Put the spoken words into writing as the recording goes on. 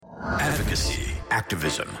advocacy,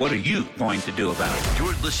 activism. What are you going to do about it?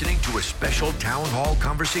 You're listening to a special town hall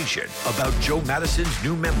conversation about Joe Madison's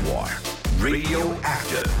new memoir,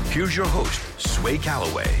 Radioactive. Here's your host, Sway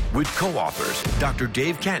Calloway, with co-authors Dr.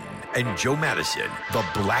 Dave Kenton and Joe Madison, the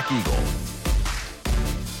Black Eagle.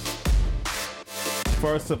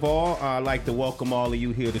 First of all, I'd like to welcome all of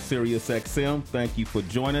you here to Sirius XM. Thank you for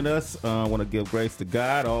joining us. I want to give grace to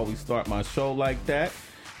God. I always start my show like that.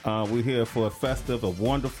 We're here for a festive, a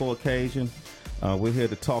wonderful occasion. We're here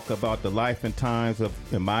to talk about the life and times of,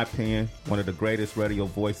 in my opinion, one of the greatest radio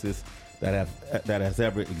voices that has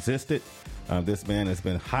ever existed. This man has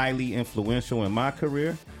been highly influential in my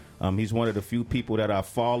career. He's one of the few people that I've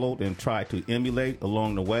followed and tried to emulate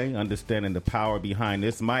along the way, understanding the power behind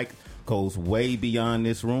this mic goes way beyond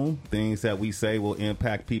this room. Things that we say will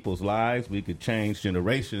impact people's lives. We could change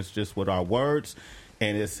generations just with our words.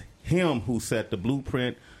 And it's him who set the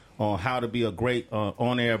blueprint on how to be a great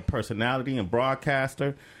on-air personality and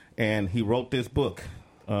broadcaster. And he wrote this book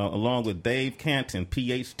along with Dave Kenton,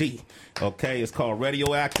 Ph.D. Okay, it's called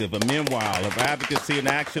Radioactive, a memoir of advocacy and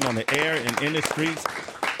action on the air and in the streets.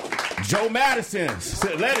 Joe Madison,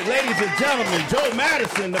 ladies and gentlemen, Joe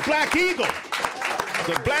Madison, the Black Eagle.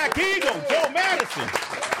 The Black Eagle, Joe Madison.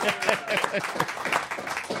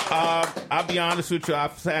 I'll be honest with you.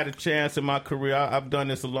 I've had a chance in my career. I've done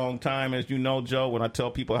this a long time. As you know, Joe, when I tell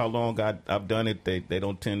people how long I've done it, they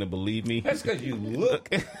don't tend to believe me. That's because you look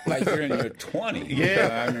like you're in your 20s.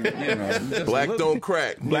 Yeah. I mean, Black don't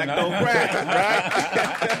crack. Black don't crack, right?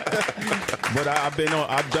 But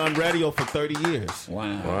I've done radio for 30 years.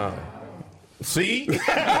 Wow. See?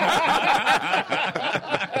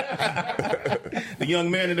 The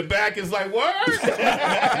young man in the back is like, word?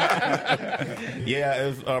 Yeah, it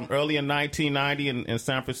was early in 1990 in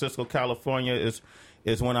San Francisco, California is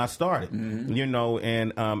when I started. Mm-hmm. You know,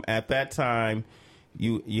 and at that time,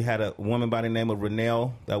 you had a woman by the name of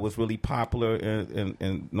Renelle that was really popular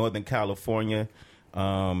in Northern California.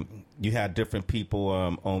 You had different people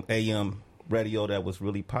on AM radio that was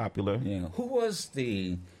really popular. Yeah. Who was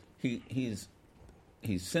the... He's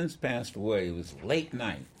since passed away. It was late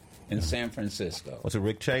night in San Francisco. Was it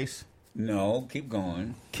Rick Chase? No, keep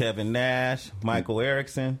going. Kevin Nash, Michael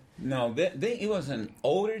Erickson. No, he was an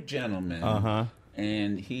older gentleman.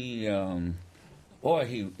 And he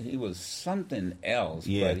was something else.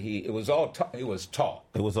 Yeah. But it was talk.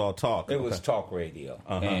 It was all talk. It was talk radio.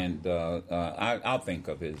 And I'll think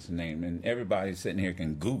of his name. And everybody sitting here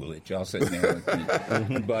can Google it. Y'all sitting there with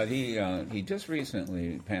me. But he just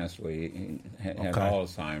recently passed away. He had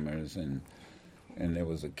Alzheimer's, and there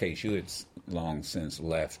was a case. You had long since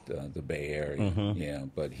left the Bay Area. Yeah,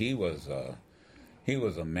 but he was a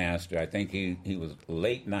master. I think he was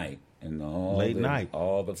late night. And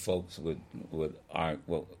all the folks with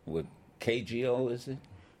KGO, is it?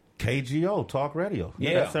 KGO, Talk Radio.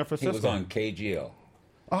 Yeah, San Francisco. He was on KGO.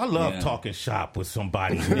 Oh, I love talking shop with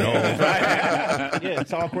somebody who knows, right? Yeah,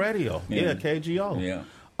 Talk Radio. Yeah, KGO. Yeah.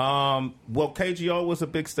 Well, KGO was a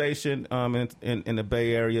big station in the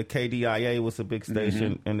Bay Area. KDIA was a big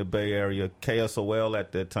station in the Bay Area. KSOL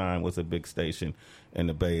at that time was a big station in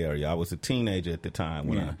the Bay Area. I was a teenager at the time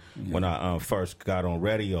when I first got on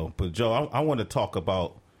radio. But Joe, I want to talk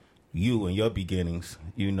about you and your beginnings.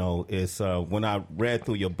 You know, it's when I read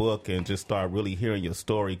through your book and just started really hearing your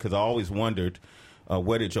story, because I always wondered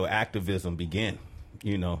where did your activism begin?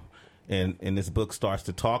 You know, and this book starts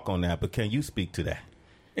to talk on that. But can you speak to that?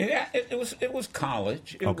 Yeah, it was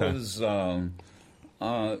college. It was we're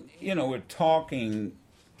talking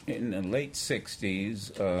in the late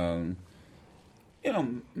 60s.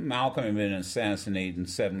 Malcolm had been assassinated in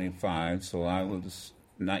 75, so I was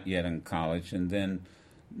not yet in college. And then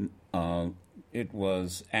it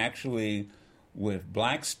was actually with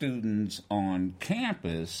black students on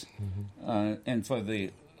campus. And for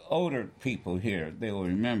the older people here, they will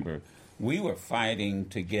remember, we were fighting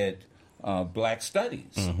to get black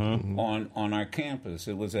studies on our campus.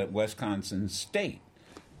 It was at Wisconsin State.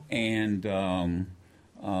 And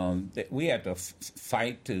we had to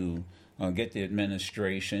fight to get the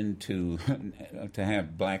administration to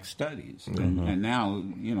have black studies. And now,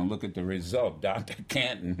 look at the result. Dr.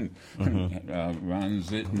 Kenton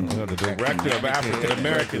runs it. The director of African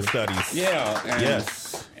American Studies. Yeah.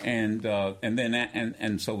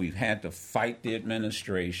 And so we've had to fight the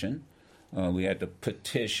administration. We had to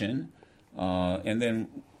petition. And then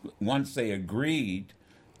once they agreed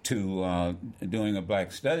to doing a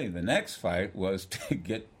black study, the next fight was to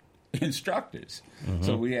get instructors.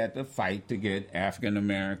 So we had to fight to get African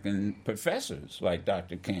American professors like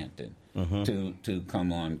Dr. Kenton to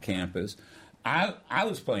come on campus. I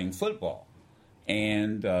was playing football,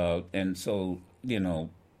 and so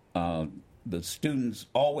the students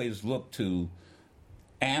always looked to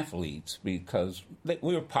athletes because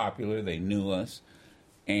we were popular. They knew us,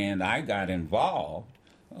 and I got involved.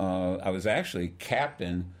 I was actually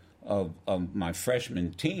captain of my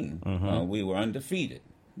freshman team. We were undefeated.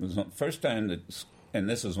 It was the first time and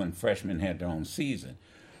this was when freshmen had their own season,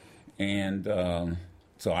 and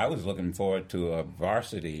so I was looking forward to a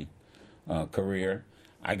varsity career.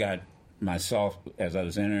 I got as I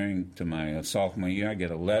was entering to my sophomore year, I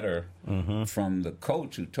get a letter from the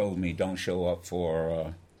coach who told me, "Don't show up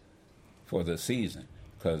for the season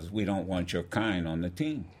because we don't want your kind on the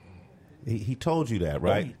team." He told you that,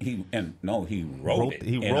 right? He wrote it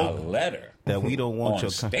in a letter that we don't want on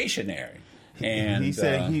your stationery. And he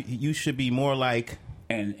said you should be more like.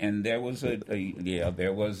 And there was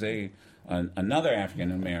another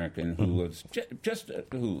African American who was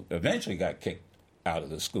who eventually got kicked out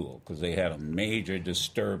of the school because they had a major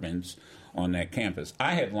disturbance on that campus.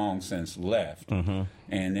 I had long since left and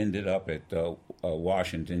ended up at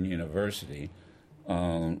Washington University,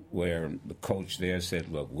 where the coach there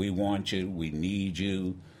said, "Look, we want you, we need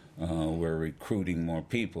you, we're recruiting more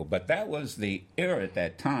people." But that was the era at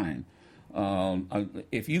that time.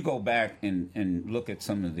 If you go back and look at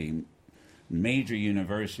some of the major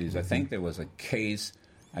universities, I think there was a case,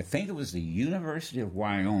 I think it was the University of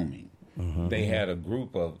Wyoming. They had a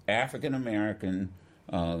group of African American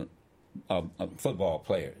football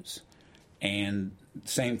players, and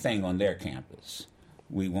same thing on their campus.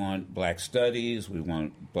 We want black studies, we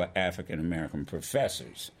want African American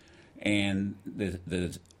professors, and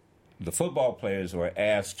the football players were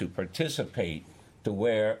asked to participate to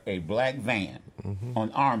wear a black van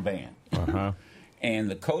on armband.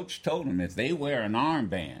 And the coach told them if they wear an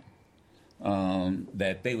armband,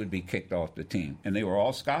 that they would be kicked off the team. And they were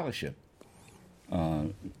all scholarship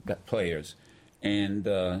players. And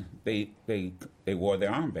they wore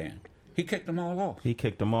their armband. He kicked them all off. He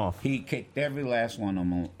kicked them off. He kicked every last one of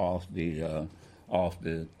them off the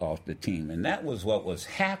team. And that was what was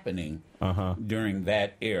happening during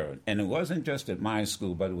that era. And it wasn't just at my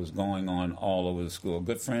school, but it was going on all over the school. A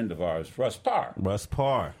good friend of ours, Russ Parr. Russ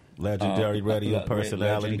Parr, legendary radio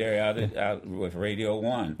personality. Legendary out with Radio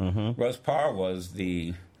 1. Russ Parr was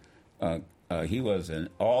he was an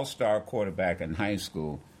all-star quarterback in high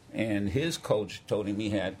school, and his coach told him he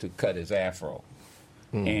had to cut his afro.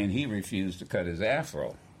 And he refused to cut his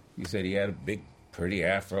afro. He said he had a big, pretty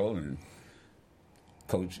afro, and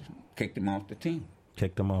coach kicked him off the team.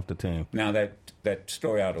 Now, that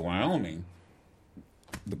story out of Wyoming,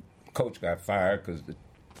 the coach got fired because the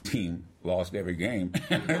team lost every game.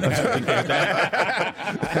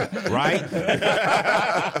 Right?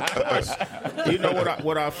 You know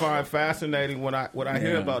what I find fascinating when I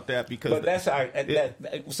hear about that, because but that's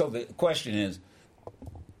so the question is,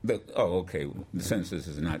 okay. Since this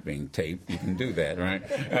is not being taped, you can do that, right?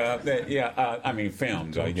 I mean,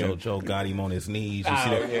 filmed. Joe got him on his knees. You see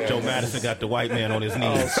that? Yeah. Joe Madison got the white man on his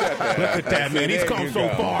knees. Look at that, man. He's come so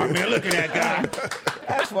far, man. Look at that guy.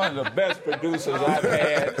 That's one of the best producers I've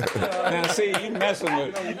had. Now, see, you messing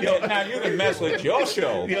with. Now you can mess with your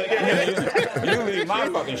show. You leave my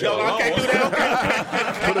fucking show alone. I can't do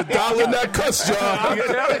that. Put a dollar in that cuss jar. I'm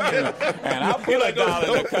telling you. And I'll put a dollar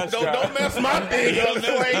in the cuss jar. Don't mess my thing up.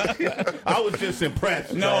 I was just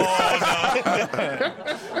impressed. No.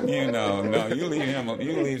 You leave him.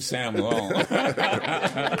 You leave Sam alone.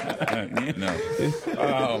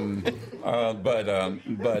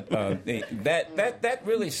 That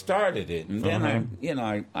really started it, and then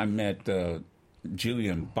I met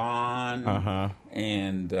Julian Bond,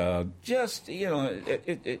 and that's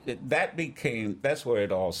where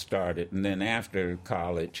it all started. And then after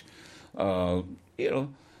college, had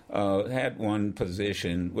one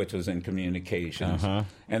position, which was in communications.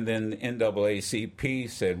 And then NAACP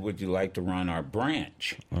said, would you like to run our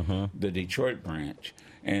branch, the Detroit branch?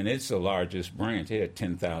 And it's the largest branch. It had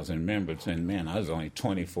 10,000 members. And, man, I was only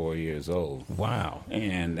 24 years old. Wow.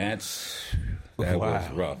 And that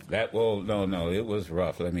was rough. It was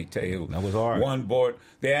rough, let me tell you. That was hard.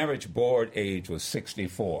 The average board age was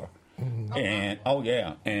 64. And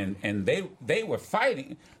and they were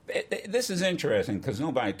fighting. This is interesting because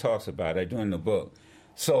nobody talks about it. I do in the book.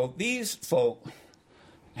 So these folk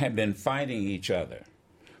have been fighting each other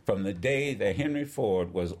from the day that Henry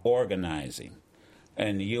Ford was organizing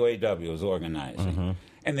and the UAW was organizing,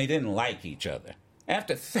 and they didn't like each other.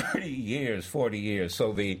 After 30 years, 40 years,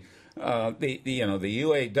 so the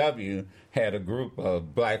UAW had a group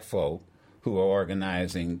of black folk who were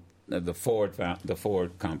organizing the Ford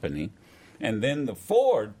company, and then the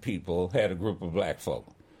Ford people had a group of black folk,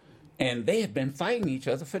 and they had been fighting each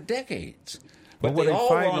other for decades. What were they they all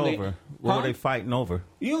fighting on the- over? What were Huh? they fighting over?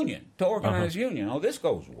 Union, to organize union. Oh, this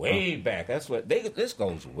goes way back. That's what this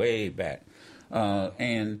goes way back. But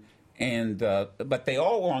they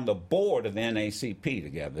all were on the board of the NACP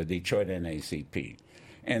together, the Detroit NACP.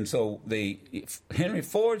 And so Henry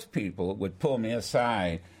Ford's people would pull me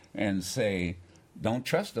aside and say, don't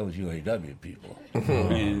trust those UAW people.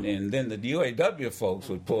 And then the UAW folks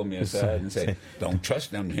would pull me aside and say, don't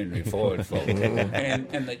trust them Henry Ford folks. and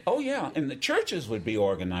the churches would be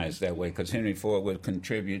organized that way because Henry Ford would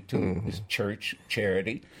contribute to his church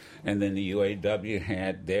charity. And then the UAW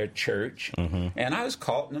had their church. And I was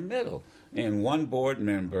caught in the middle. And one board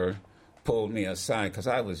member pulled me aside because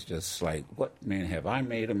I was just like, what, man, have I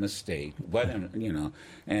made a mistake?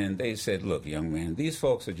 And they said, look, young man, these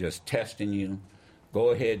folks are just testing you.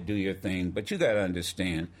 Go ahead, do your thing. But you got to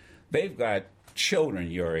understand, they've got children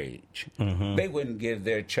your age. They wouldn't give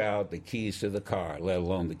their child the keys to the car, let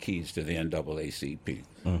alone the keys to the NAACP.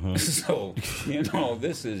 So,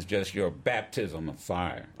 this is just your baptism of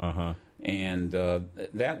fire. And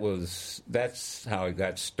that's how it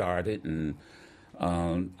got started. And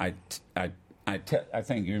I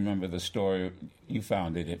think you remember the story. You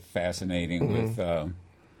found it fascinating with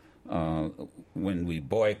when we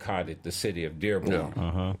boycotted the city of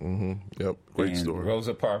Dearborn. Yep, great story.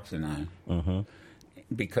 Rosa Parks and I,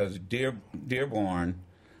 because Dearborn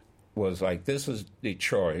was like, this is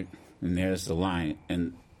Detroit, and there's the line,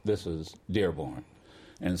 and this is Dearborn.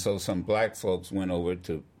 And so some black folks went over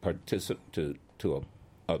to participate to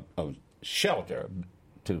a shelter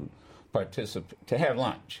to have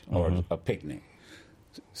lunch or a picnic.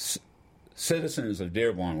 Citizens of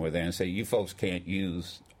Dearborn were there and said, you folks can't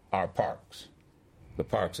use our parks. The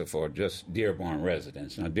parks are for just Dearborn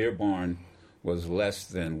residents. Now, Dearborn was less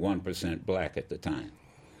than 1% black at the time.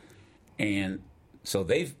 And so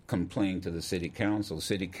they've complained to the city council.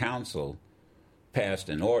 City council passed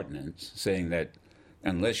an ordinance saying that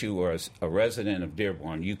unless you were a resident of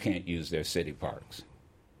Dearborn, you can't use their city parks.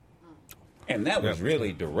 And that was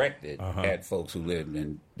really directed at folks who lived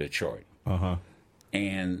in Detroit.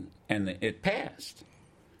 And it passed.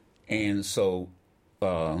 And so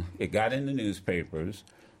it got in the newspapers.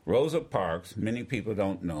 Rosa Parks, many people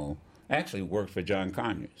don't know, actually worked for John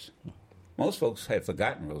Conyers. Most folks had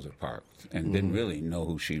forgotten Rosa Parks and didn't really know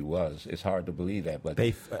who she was. It's hard to believe that, but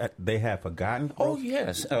they have forgotten. Oh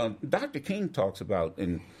yes, Dr. King talks about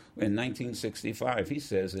in 1965. He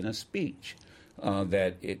says in a speech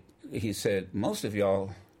he said most of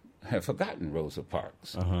y'all have forgotten Rosa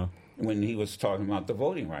Parks. When he was talking about the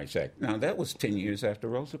Voting Rights Act. Now, that was 10 years after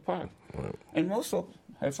Rosa Parks. Right. And most folks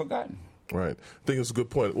have forgotten. Right. I think it's a good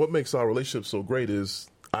point. What makes our relationship so great is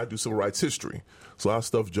I do civil rights history. So a lot of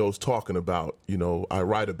stuff Joe's talking about, I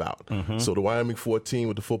write about. So the Wyoming 14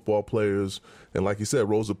 with the football players, and like you said,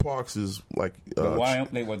 Rosa Parks is like... they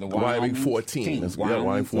were the Wyoming 14.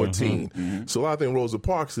 Wyoming 14. So a lot of things Rosa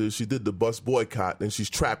Parks is, she did the bus boycott, and she's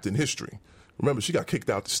trapped in history. Remember, she got kicked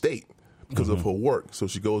out the state because of her work. So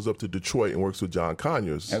she goes up to Detroit and works with John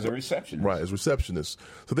Conyers. As a receptionist. Right, as receptionist. So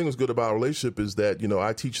the thing that's good about our relationship is that,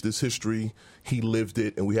 I teach this history, he lived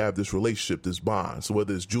it, and we have this relationship, this bond. So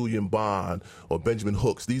whether it's Julian Bond or Benjamin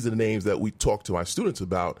Hooks, these are the names that we talk to my students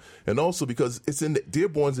about. And also because it's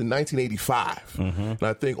Dearborn's in 1985. And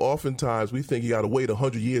I think oftentimes we think you got to wait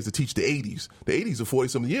 100 years to teach the 80s. The 80s are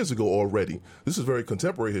 40-something years ago already. This is very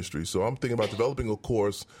contemporary history. So I'm thinking about developing a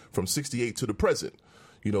course from 68 to the present.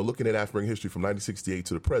 Looking at African history from 1968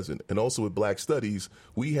 to the present. And also with Black Studies,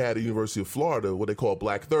 we had at University of Florida what they call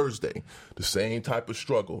Black Thursday, the same type of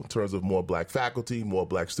struggle in terms of more black faculty, more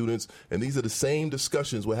black students. And these are the same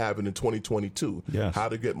discussions we're having in 2022. Yes. How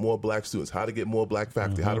to get more black students, how to get more black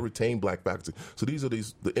faculty, how to retain black faculty. So these are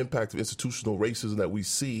the impact of institutional racism that we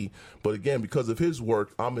see. But again, because of his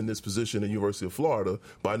work, I'm in this position at University of Florida,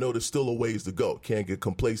 but I know there's still a ways to go. Can't get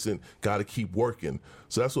complacent, got to keep working.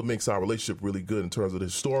 So that's what makes our relationship really good in terms of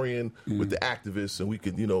the historian with the activists, and we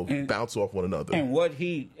can, bounce off one another. And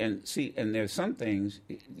and there's some things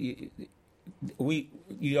you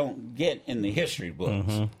don't get in the history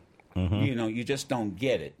books. You just don't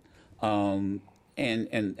get it. And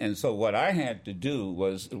so what I had to do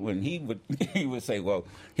was when he would say, well,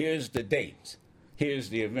 here's the dates. Here's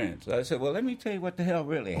the events. I said, well, let me tell you what the hell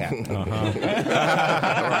really happened.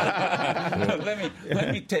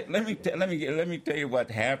 let me tell you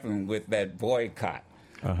what happened with that boycott.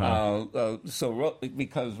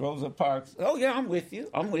 Because Rosa Parks, I'm with you,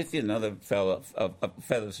 another fellow of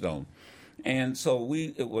Featherstone, and so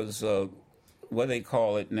it was what they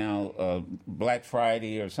call it now, Black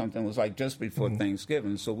Friday or something. It was like just before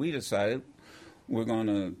Thanksgiving. So we decided, we're going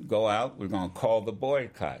to go out, we're going to call the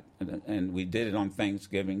boycott. And we did it on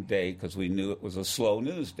Thanksgiving Day because we knew it was a slow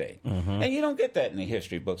news day. And you don't get that in the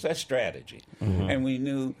history books. That's strategy. And we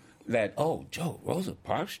knew that, Rosa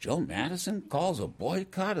Parks, Joe Madison calls a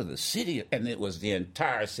boycott of the city. And it was the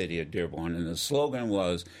entire city of Dearborn. And the slogan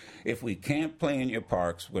was, if we can't play in your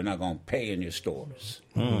parks, we're not going to pay in your stores.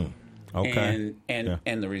 Okay.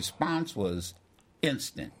 And the response was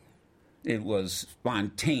instant. It was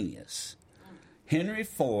spontaneous. Henry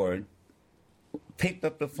Ford picked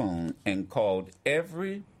up the phone and called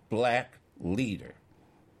every black leader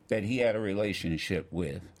that he had a relationship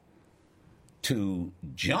with to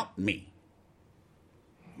jump me.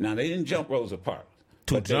 Now, they didn't jump Rosa Parks.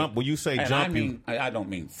 To jump? When you say jump, I don't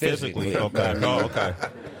mean physically. Okay.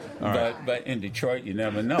 Okay. But in Detroit, you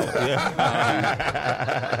never know.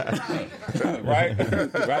 Right,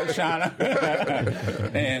 Shauna.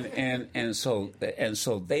 and so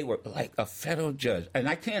they were like a federal judge, and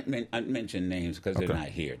I can't mention names because they're not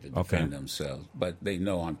here to defend themselves, but they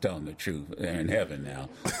know I'm telling the truth. They're in heaven now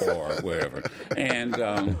or wherever, and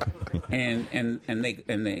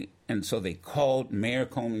so they called Mayor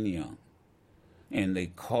Coleman Young, and they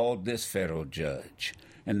called this federal judge.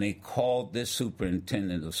 And they called this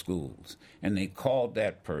superintendent of schools, and they called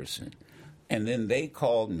that person, and then they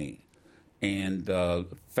called me. And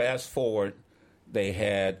fast forward, they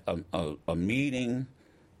had a meeting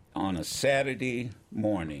on a Saturday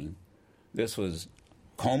morning. This was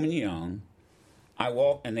Coleman Young. I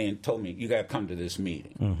walked, and they told me, you got to come to this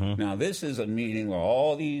meeting. Now, this is a meeting where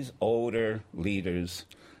all these older leaders,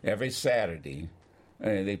 every Saturday,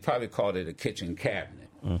 they probably called it a kitchen cabinet.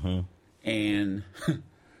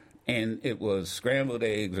 And it was scrambled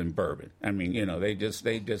eggs and bourbon. I mean, they just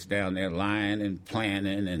down there lying and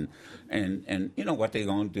planning and you know what they're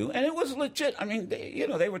going to do. And it was legit. I mean,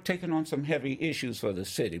 they were taking on some heavy issues for the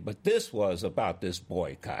city. But this was about this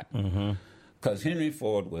boycott. Because Henry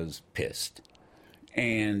Ford was pissed.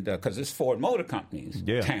 And because it's Ford Motor Company's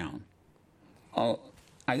town. I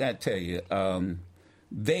got to tell you,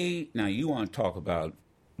 now you want to talk about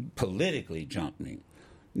politically jumping.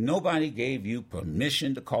 Nobody gave you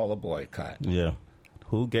permission to call a boycott. Yeah.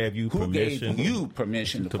 Who gave you permission? Who gave you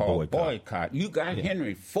permission to call a boycott? You got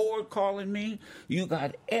Henry Ford calling me. You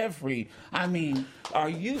got I mean, are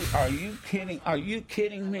you kidding? Are you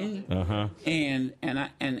kidding me? And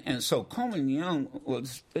so Coleman Young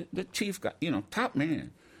was the chief guy, top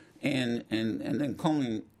man. And then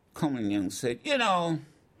Coleman Young said,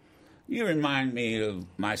 you remind me of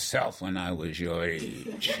myself when I was your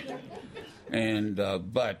age. And you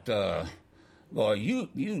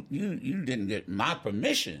didn't get my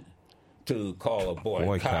permission to call a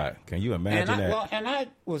boycott. Can you imagine that? I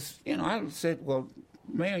said, well,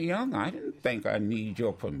 Mayor Young, I didn't think I need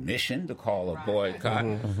your permission to call a boycott.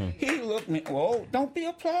 He looked me, don't be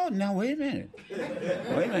applauding. Now, wait a minute.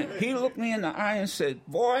 He looked me in the eye and said,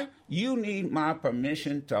 boy, you need my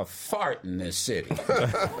permission to fart in this city.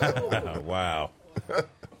 Wow.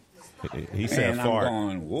 He said and fart. I'm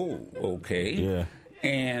going, whoa, okay. Yeah.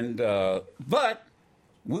 And, but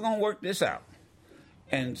we're going to work this out.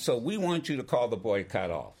 And so we want you to call the boycott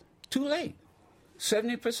off. Too late.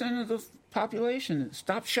 70% of the population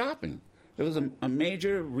stopped shopping. There was a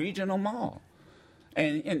major regional mall.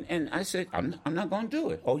 And I said, I'm not going to do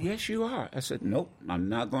it. Oh, yes, you are. I said, nope, I'm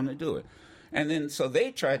not going to do it. And then so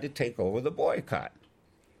they tried to take over the boycott.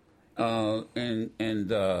 And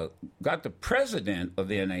got the president of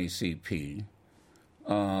the NAACP,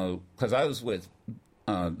 because I was with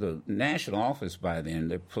the national office by then,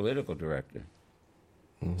 the political director.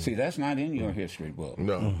 See, that's not in your history book.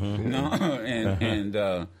 No.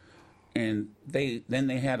 No, and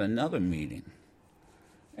they had another meeting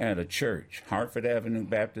at a church, Hartford Avenue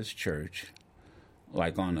Baptist Church,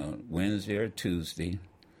 like on a Wednesday or Tuesday.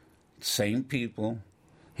 Same people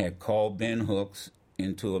had called Ben Hooks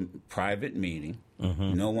into a private meeting.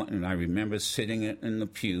 No one, and I remember sitting in the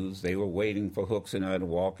pews. They were waiting for Hooks and I to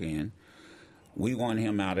walk in. We want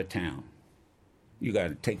him out of town. You got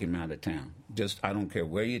to take him out of town. I don't care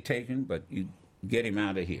where you take him, but you get him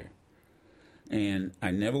out of here. And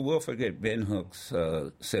I never will forget Ben Hooks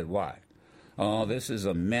said, why? Oh, this is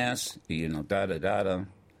a mess, da-da-da-da.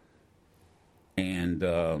 And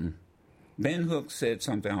Ben Hooks said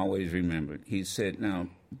something I always remembered. He said, now,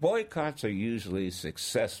 boycotts are usually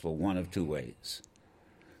successful one of two ways.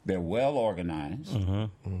 They're well organized,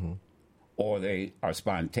 or they are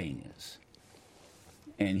spontaneous.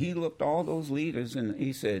 And he looked all those leaders and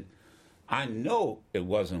he said, I know it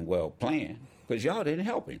wasn't well planned because y'all didn't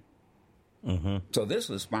help him. So this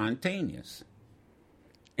was spontaneous.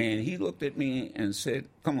 And he looked at me and said,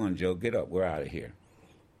 come on, Joe, get up. We're out of here.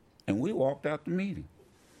 And we walked out the meeting.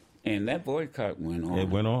 And that boycott went on. It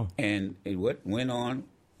went on. And it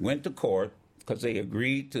went to court because they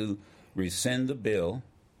agreed to rescind the bill,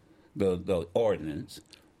 the ordinance.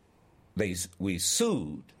 We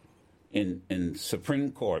sued in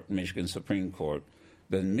Supreme Court, Michigan Supreme Court.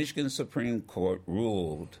 The Michigan Supreme Court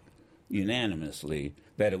ruled unanimously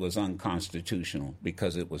that it was unconstitutional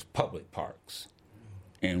because it was public parks.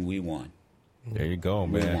 And we won. There you go,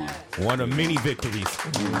 man. One of many victories.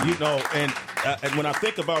 You know, and when I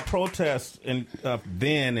think about protests and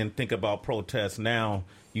then and think about protests now,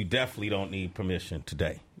 you definitely don't need permission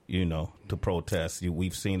today, you know, to protest.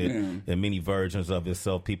 We've seen it in many versions of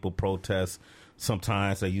itself. People protest.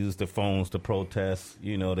 Sometimes they use their phones to protest.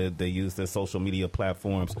 You know, they use their social media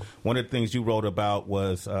platforms. One of the things you wrote about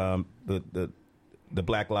was the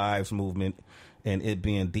Black Lives Movement and it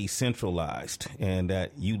being decentralized, and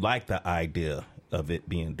that you like the idea of it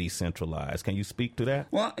being decentralized. Can you speak to that?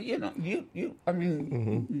 Well, you know, you're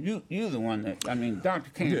the one that, I mean, Dr.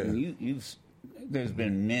 Canton, there's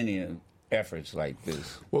been many efforts like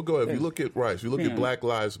this. Well, go ahead. If you look at Black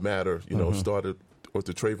Lives Matter, you know, started with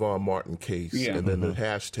the Trayvon Martin case, and then the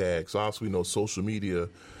hashtags. Obviously, we know social media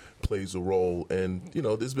plays a role, and you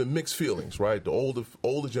know, there's been mixed feelings, right? The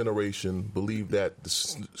older generation believe that the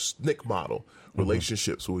SNCC model,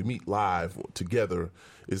 relationships where we meet live together,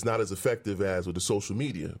 is not as effective as with the social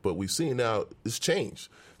media. But we've seen now it's changed,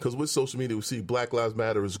 because with social media, we see Black Lives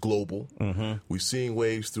Matter is global. We're seeing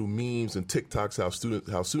ways through memes and TikToks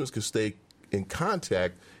how students can stay in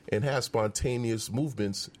contact and have spontaneous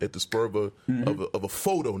movements at the spur of a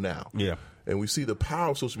photo now. Yeah. And we see the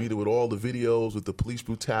power of social media with all the videos, with the police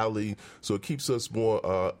brutality. So it keeps us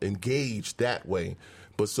more engaged that way.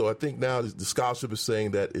 But so I think now the scholarship is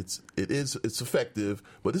saying that it's effective,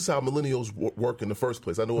 but this is how millennials work in the first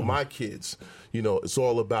place. I know with my kids, you know, it's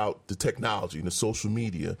all about the technology and the social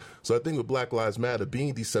media. So I think with Black Lives Matter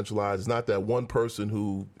being decentralized, it's not that one person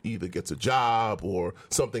who either gets a job or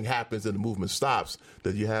something happens and the movement stops,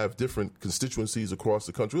 that you have different constituencies across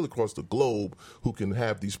the country, really across the globe, who can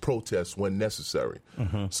have these protests when necessary.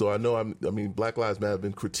 So I know, I mean, Black Lives Matter have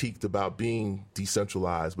been critiqued about being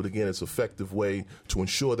decentralized, but again, it's an effective way to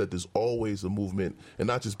ensure that there's always a movement and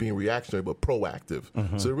not just being reactionary, but proactive.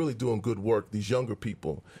 So they're really doing good work, these younger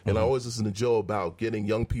people. And I always listen to Joe about getting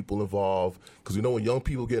young people involved, because we know when young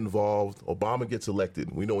people get involved, Obama gets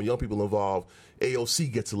elected. We know when young people are involved,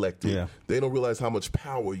 AOC gets elected. They don't realize how much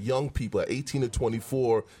power young people at 18 to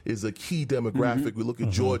 24 is a key demographic. We look at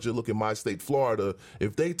Georgia, look at my state, Florida.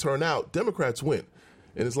 If they turn out, Democrats win.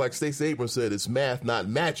 And it's like Stacey Abrams said, it's math, not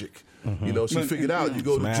magic. You know, she figured out, you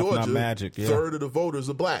go to Georgia, third of the voters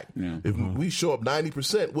are black. If we show up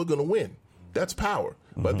 90%, we're going to win. That's power.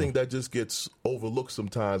 But I think that just gets overlooked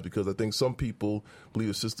sometimes, because I think some people believe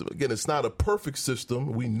the system, again, it's not a perfect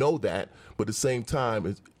system. We know that. But at the same time,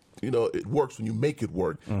 it works when you make it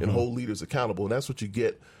work and hold leaders accountable. And that's what you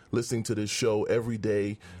get listening to this show every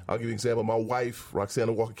day. I'll give you an example. My wife,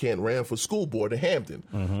 Roxana Walker-Canton, ran for school board in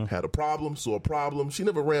Hampden. Had a problem, saw a problem. She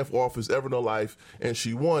never ran for office ever in her life, and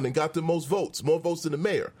she won and got the most votes, more votes than the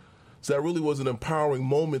mayor. So that really was an empowering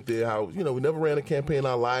moment there. How, you know, we never ran a campaign in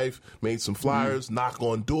our life, made some flyers, knock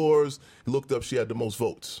on doors. He looked up, she had the most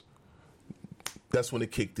votes. That's when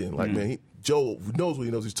it kicked in. Like, man, Joe knows what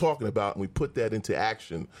he knows he's talking about, and we put that into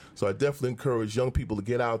action. So I definitely encourage young people to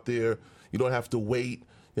get out there. You don't have to wait.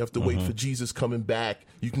 You have to wait for Jesus coming back.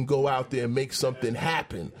 You can go out there and make something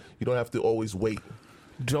happen. You don't have to always wait.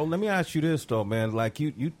 Joe, let me ask you this, though, man. Like,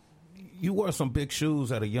 you wore some big shoes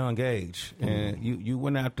at a young age, and you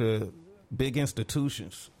went after big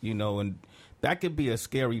institutions, you know, and that could be a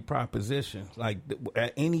scary proposition. Like,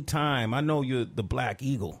 at any time, I know you're the Black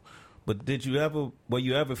Eagle, but were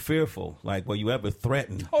you ever fearful? Like, were you ever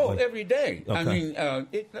threatened? Oh, like, every day. Okay.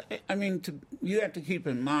 You have to keep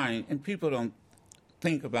in mind, and people don't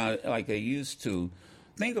think about it like they used to.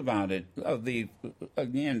 Think about it,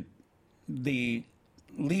 the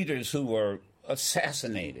leaders who were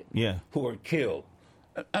assassinated, who were killed.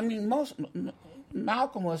 I mean,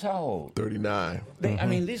 Malcolm was how old? 39. I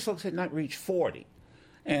mean, these folks had not reached 40.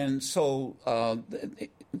 And so,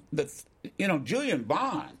 Julian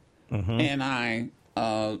Bond and I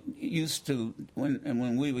used to,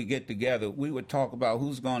 when we would get together, we would talk about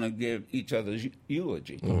who's going to give each other's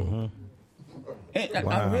eulogy. We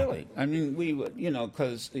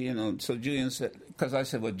would, so Julian said, because I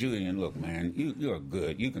said, well, Julian, look, man, you're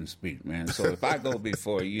good. You can speak, man. So if I go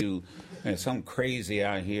before you and some crazy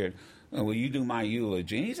out here, will you do my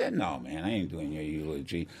eulogy? And he said, no, man, I ain't doing your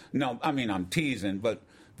eulogy. No, I mean, I'm teasing, but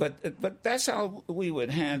that's how we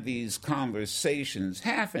would have these conversations,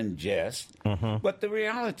 half in jest. But the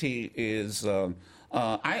reality is,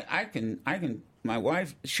 I can. My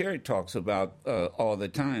wife Sherry talks about all the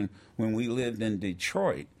time when we lived in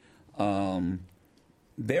Detroit.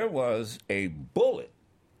 There was a bullet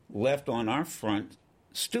left on our front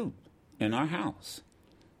stoop in our house,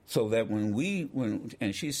 so that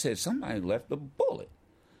and she said somebody left a bullet.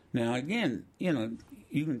 Now again, you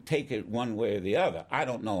can take it one way or the other. I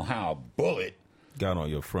don't know how a bullet Got on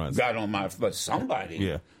your front. got on but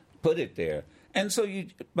somebody put it there, and so you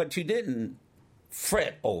didn't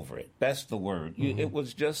fret over it. That's the word. It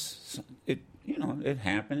was just it. It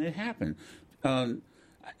happened. It happened.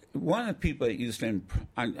 One of the people that used to,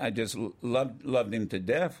 I just loved him to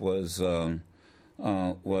death was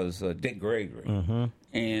Dick Gregory. Mm-hmm.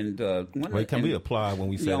 And can we apply when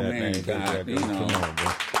we say that name? God, Come on,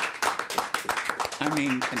 bro. I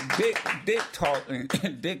mean,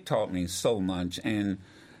 Dick taught me so much, and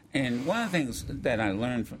one of the things that I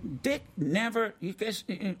learned from Dick never. You guys,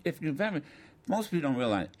 if you've ever, most people don't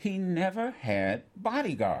realize he never had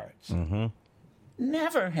bodyguards. Mm-hmm.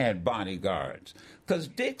 Never had bodyguards, because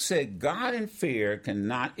Dick said God and fear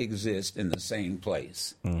cannot exist in the same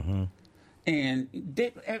place. Mm-hmm. And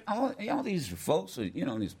Dick, all these folks,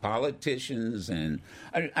 these politicians, and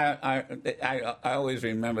I always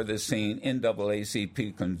remember this scene,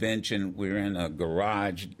 NAACP convention. We were in a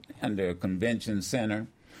garage under a convention center,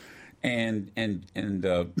 and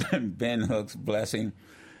Ben Hooks, bless him,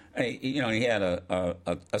 he had a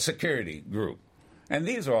security group. And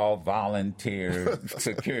these are all volunteer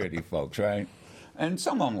security folks, right? And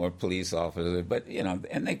some of them were police officers, but,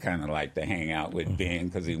 and they kind of like to hang out with Ben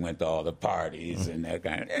because he went to all the parties and that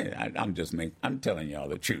kind of. I'm telling y'all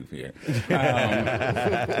the truth here.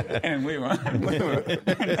 And we were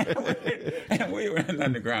in an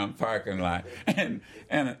underground parking lot, and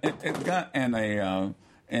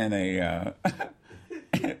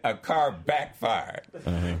a car backfired,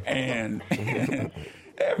 and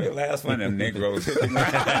every last one of them Negroes hit the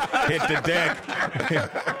ground. Hit the deck.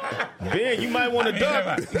 Ben, you might want to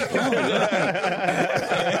duck.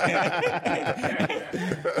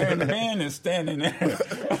 And Ben is standing there.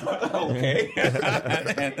 Okay.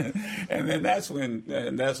 and then that's when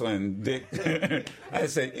Dick. I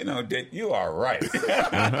said, Dick, you are right.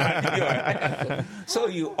 So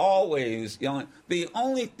you always, the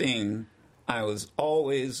only thing I was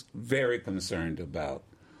always very concerned about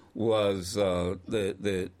was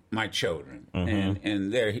my children,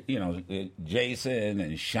 and they're Jason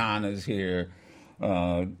and Shauna's here.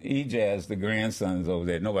 Ejaz, the grandson's over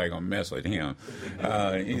there. Nobody gonna mess with him.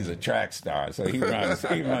 He's a track star, so he runs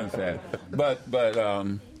fast. But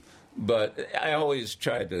I always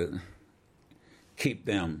try to keep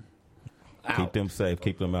them out. Keep them safe.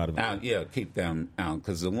 Keep them out of it. Yeah, keep them out,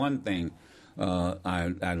 because the one thing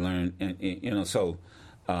I learned,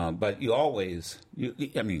 but you always,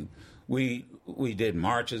 we did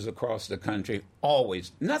marches across the country.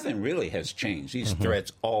 Always, nothing really has changed. These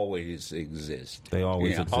threats always exist. They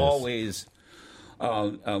always exist. Always.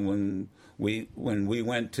 When we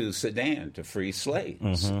went to Sudan to free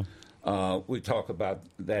slaves, we talk about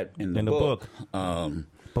that in the book.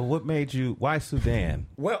 But what made you? Why Sudan?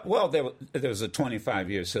 Well, there was a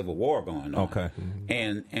 25-year civil war going on. Okay,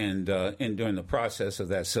 and during the process of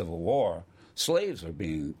that civil war, slaves were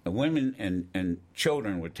women and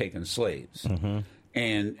children were taken slaves,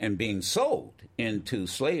 and being sold into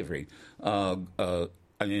slavery.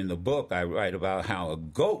 In the book, I write about how a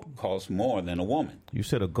goat costs more than a woman. You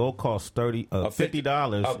said a goat costs $50.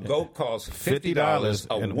 A goat costs $50.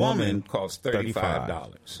 A woman costs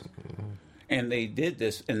 $35. And they did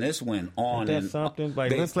this, and this went on. Isn't that something?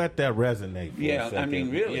 Let's let that resonate. For a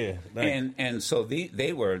second. Really. Yeah, and so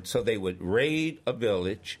they would raid a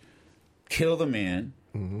village, kill the men,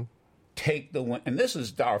 take the women, and this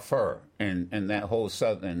is Darfur and that whole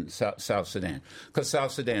South Sudan, because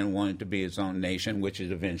South Sudan wanted to be its own nation, which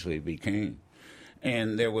it eventually became.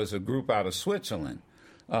 And there was a group out of Switzerland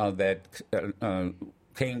that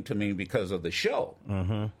came to me because of the show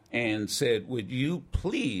and said, would you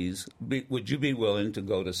be willing to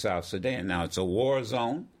go to South Sudan? Now, it's a war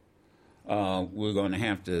zone. We're going to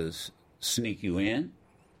have to sneak you in,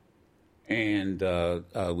 and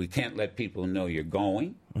we can't let people know you're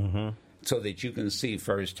going, so that you can see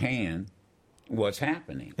firsthand what's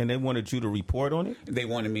happening. And they wanted you to report on it? They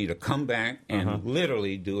wanted me to come back and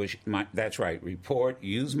literally do that's right, report,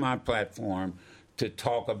 use my platform to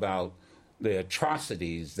talk about the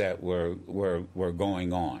atrocities that were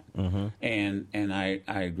going on, and I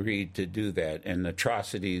agreed to do that. And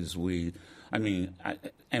atrocities, I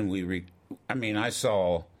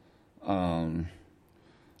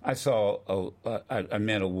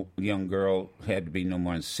met a young girl, had to be no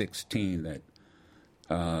more than 16, that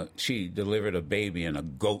she delivered a baby in a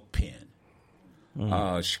goat pen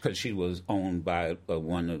because she was owned by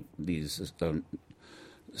one of these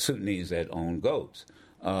Sudanese that own goats.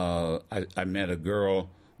 I met a girl.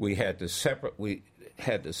 We had to separate.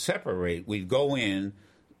 We'd go in,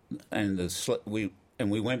 and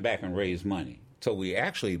we went back and raised money. So we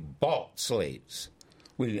actually bought slaves.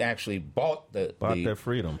 We actually bought their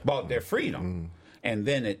freedom. Bought their freedom, and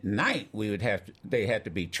then at night they had to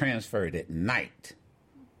be transferred at night.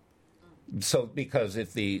 So because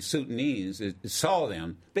if the Sudanese saw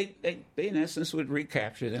them, they in essence would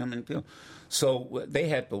recapture them and kill. So they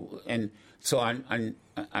had to, and so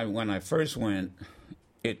I when I first went,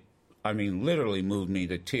 literally moved me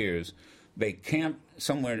to tears. They camped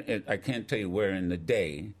somewhere, I can't tell you where in the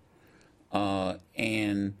day,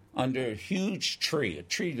 and under a huge tree, a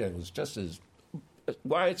tree that was just as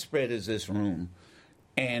widespread as this room,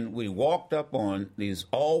 and we walked up on these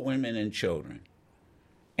all women and children,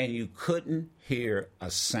 and you couldn't hear a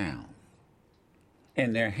sound.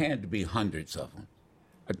 And there had to be hundreds of them.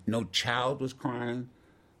 No child was crying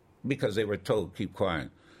because they were told keep quiet.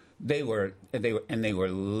 They were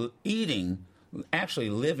eating, actually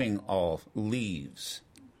living off leaves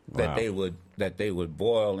that they would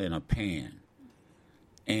boil in a pan,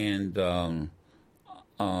 and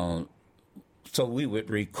so we would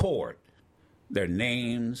record their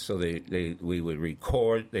names. So we would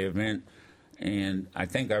record the event, and I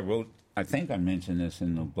think I mentioned this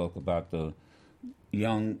in the book about one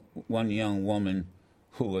young woman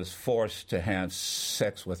who was forced to have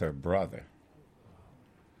sex with her brother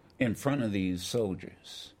in front of these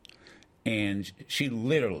soldiers, and she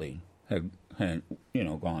literally had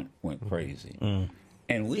went crazy,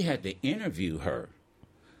 and we had to interview her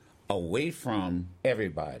away from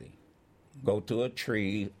everybody, go to a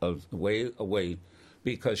tree way away,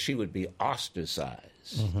 because she would be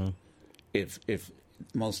ostracized if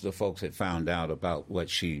most of the folks had found out about what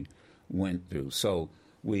she went through. So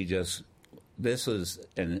we just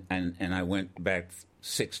and I went back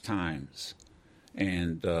 6 times.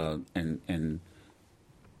 And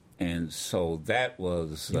so that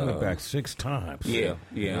was. You went back 6 times. Yeah.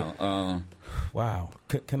 Wow.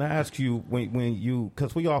 Can I ask you when you,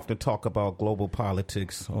 because we often talk about global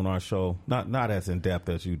politics on our show, not as in depth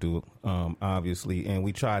as you do, obviously, and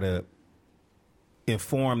we try to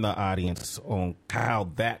inform the audience on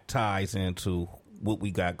how that ties into what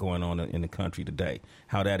we got going on in the country today,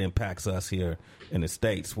 how that impacts us here in the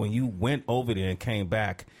States. When you went over there and came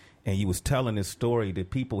back, and you was telling this story,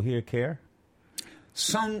 did people here care?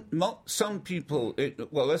 Some people.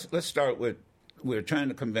 Let's start with, we're trying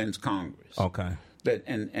to convince Congress. Okay. That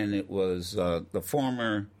and it was the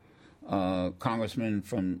former congressman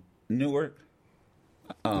from Newark,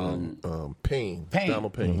 Payne.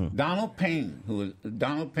 Donald Payne. Donald Payne,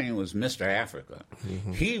 Donald Payne was Mr. Africa.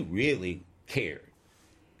 He really cared,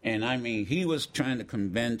 and he was trying to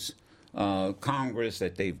convince Congress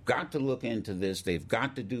that they've got to look into this. They've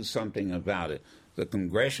got to do something about it. The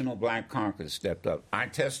Congressional Black Caucus stepped up. I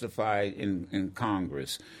testified in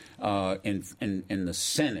Congress, in the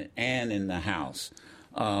Senate, and in the House.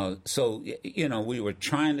 So we were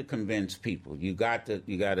trying to convince people. You got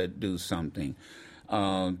to do something.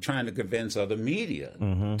 Trying to convince other media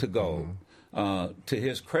to go. To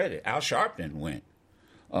his credit, Al Sharpton went.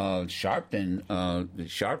 Sharpton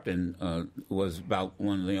was about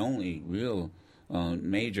one of the only real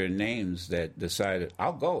major names that decided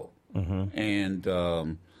I'll go, and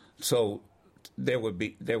so there would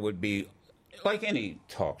be like any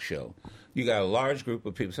talk show, you got a large group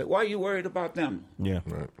of people say, "Why are you worried about them?" Yeah,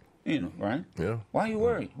 right. Right? Yeah. Why are you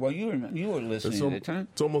worried? Well, you were listening at the time.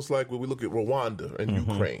 It's almost like when we look at Rwanda and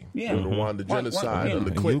Ukraine. Yeah. The Rwanda genocide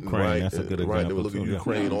under Clinton, Ukraine, right? that's a good right. example, We look at too,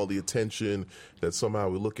 Ukraine, all the attention that somehow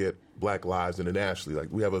we look at Black lives internationally. Like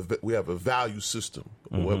we have a value system.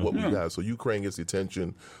 What we got. So Ukraine gets the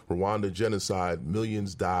attention. Rwanda genocide,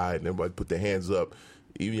 millions died, and everybody put their hands up.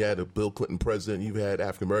 You had a Bill Clinton president. You've had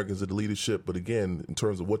African Americans in the leadership. But again, in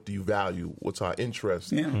terms of what do you value, what's our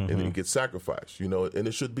interest, and then it gets sacrificed. And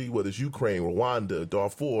it should be, whether it's Ukraine, Rwanda,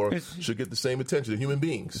 Darfur, should get the same attention. They're human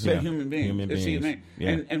beings. They're human beings.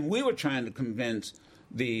 Yeah. And we were trying to convince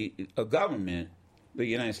the government, the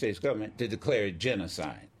United States government, to declare it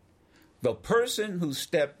genocide. The person who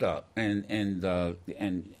stepped up, and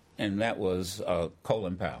that was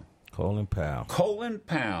Colin Powell. Colin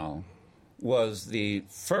Powell was the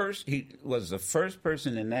first. He was the first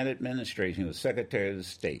person in that administration. He was Secretary of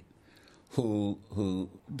State, who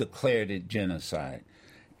declared it genocide.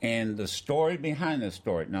 And the story behind the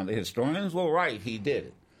story. Now the historians will write he did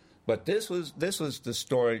it, but this was the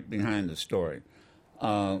story behind the story.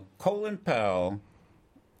 Colin Powell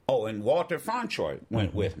Oh, and Walter Fauntroy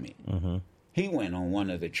went with me. He went on one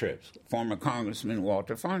of the trips, former Congressman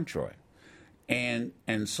Walter Fauntroy. And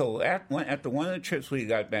so after one of the trips we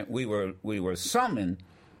got back, we were summoned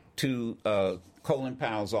to Colin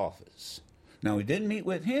Powell's office. Now, we didn't meet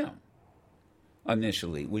with him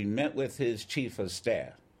initially. We met with his chief of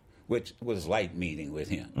staff, which was like meeting with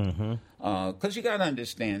him. Because you got to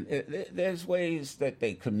understand, there's ways that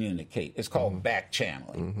they communicate. It's called back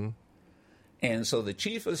channeling. And so the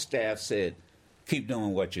chief of staff said, keep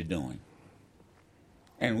doing what you're doing.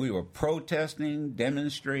 And we were protesting,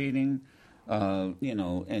 demonstrating,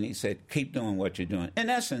 and he said, keep doing what you're doing.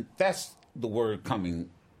 In essence, that's the word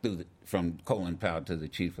coming through from Colin Powell to the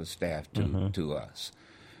chief of staff to us.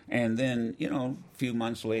 And then, a few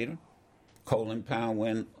months later, Colin Powell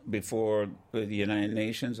went before the United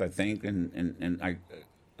Nations, I think, and I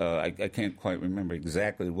can't quite remember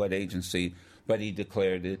exactly what agency, but he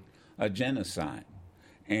declared it a genocide.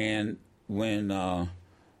 And when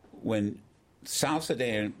South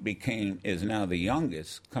Sudan is now the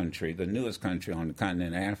youngest country, the newest country on the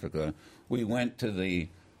continent of Africa, we went to the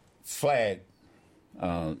flag,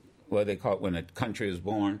 what they call it when a country is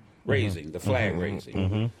born, raising, the flag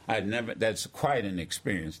raising. That's quite an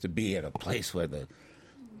experience to be at a place where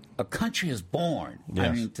a country is born. Yes.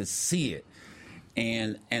 I mean, to see it.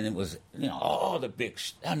 And it was, all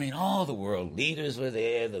the world leaders were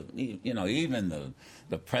there. Even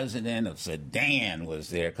the president of Sudan was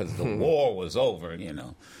there because the war was over,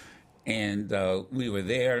 And we were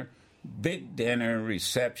there, big dinner,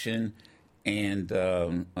 reception, and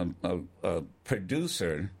a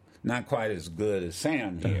producer, not quite as good as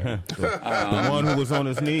Sam here. The one who was on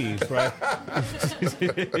his knees, right?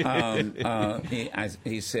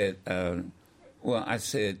 He said... I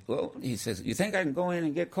said, he says, you think I can go in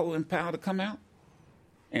and get Colin Powell to come out?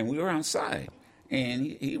 And we were outside.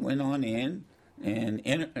 And he went on in, and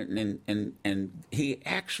he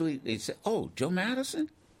said, oh, Joe Madison?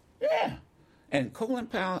 Yeah. And Colin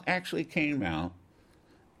Powell actually came out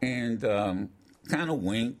and kind of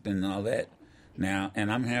winked and all that. Now,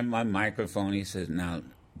 and I'm having my microphone. He says, now,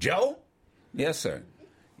 Joe? Yes, sir.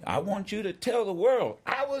 I want you to tell the world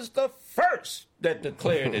I was the first that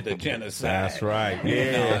declared it a genocide. That's right.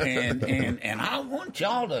 Yeah. And I want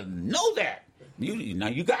y'all to know that.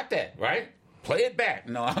 You got that, right? Play it back.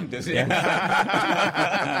 No, I'm just and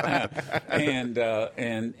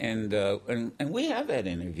we have that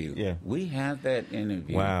interview. Yeah. We have that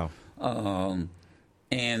interview. Wow.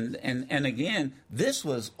 And again, this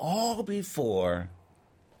was all before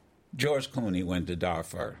George Clooney went to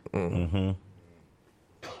Darfur.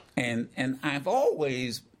 And I've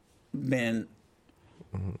always been,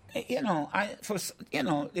 he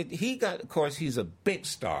got, of course, he's a big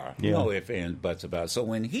star. Yeah. No ifs, ands, buts about it. So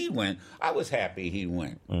when he went, I was happy he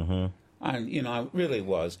went. I really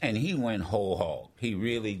was. And he went whole hog. He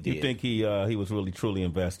really did. You think he was really truly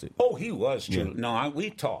invested? Oh, he was truly. Yeah. No,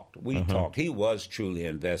 we talked. We talked. He was truly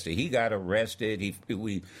invested. He got arrested.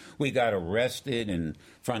 We got arrested in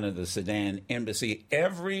front of the Sudan embassy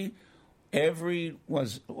every Wednesday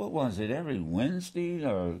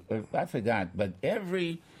or I forgot, but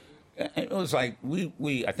it was like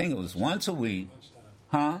we I think it was once a week.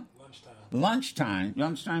 Lunchtime,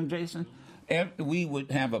 Jason? We would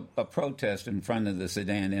have a protest in front of the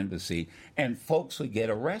Sudan embassy, and folks would get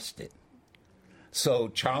arrested. So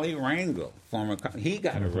Charlie Rangel, he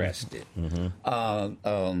got arrested.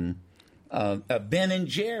 Ben and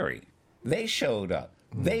Jerry, they showed up.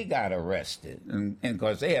 They got arrested, and of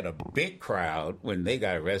course they had a big crowd when they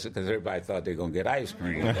got arrested because everybody thought they were going to get ice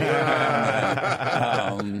cream. Ben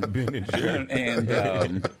and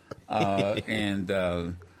Jerry.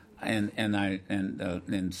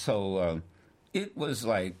 So it was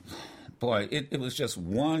like, boy, it was just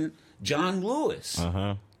one. John Lewis.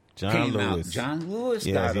 John Lewis. John Lewis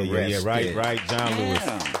got arrested. Yeah, right. John Lewis.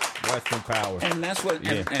 Western Power. And that's what.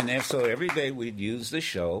 Yeah. And so every day we'd use the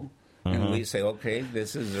show. And we say, okay,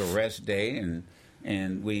 this is arrest day,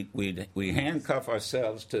 and we handcuff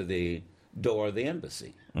ourselves to the door of the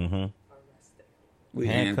embassy. We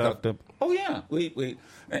handcuffed them. Oh yeah,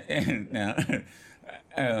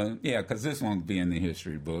 because this won't be in the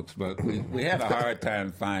history books, but we had a hard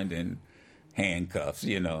time finding handcuffs,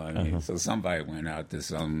 So somebody went out to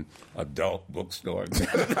some adult bookstore. So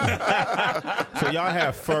y'all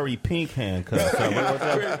have furry pink handcuffs.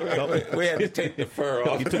 We had to take the fur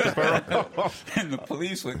off. You took the fur off? And the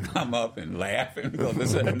police would come up and laugh and go,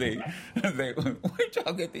 where'd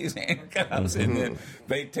y'all get these handcuffs? And then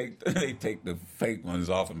they take the fake ones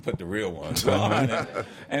off and put the real ones on.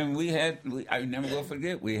 And I never will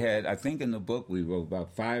forget, we had, I think in the book we wrote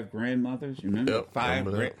about 5 grandmothers. You remember? Yep,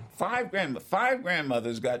 Five grandmothers. 5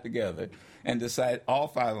 grandmothers got together and decided all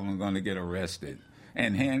 5 of them are going to get arrested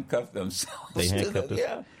and handcuff themselves. They handcuffed us?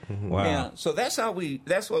 Yeah. Wow. Yeah. So that's how we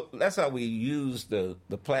use the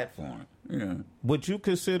platform. Yeah. Would you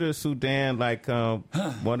consider Sudan like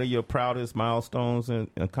one of your proudest milestones and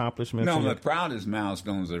accomplishments? No, in my your- proudest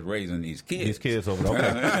milestones are raising these kids. These kids over there. Okay.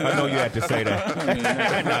 I know you had to say that.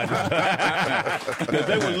 Because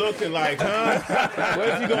they were looking like, huh?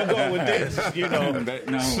 Where's he going to go with this? You know,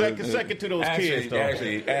 No, second to those kids, though.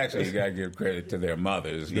 Actually, you got to give credit to their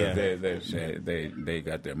mothers. Yeah. They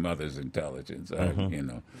got their mother's intelligence. You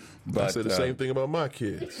know, but I said the same thing about my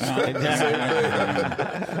kids.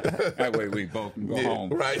 that way we both can go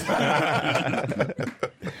home. Right.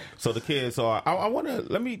 So the kids are. I want to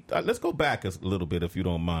let's go back a little bit if you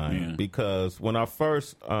don't mind, because when I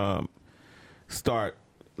first start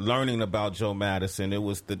learning about Joe Madison, it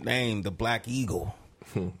was the name, the Black Eagle,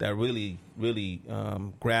 that really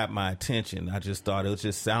grabbed my attention. I just thought it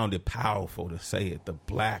just sounded powerful to say it, the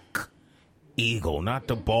Black Eagle, not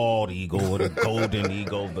the bald eagle or the golden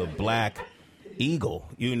eagle, the Black Eagle.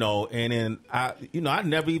 You know, and then I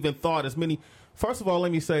never even thought as many. First of all,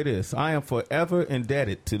 let me say this. I am forever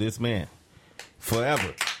indebted to this man.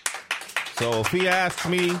 Forever. So if he asks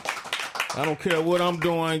me, I don't care what I'm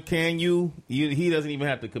doing, can you? He doesn't even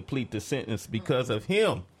have to complete the sentence. Because of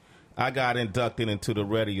him, I got inducted into the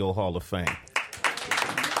Radio Hall of Fame.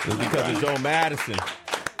 It was because of Joe Madison,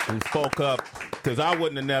 who spoke up. Because I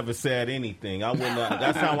wouldn't have never said anything. I wouldn't.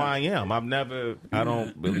 That's how I am. I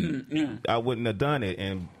wouldn't have done it.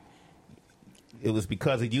 And it was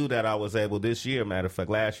because of you that I was able this year. Matter of fact,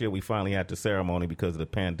 last year we finally had the ceremony because of the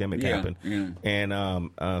pandemic happened. Yeah.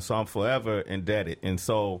 And so I'm forever indebted. And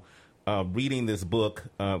so reading this book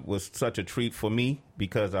was such a treat for me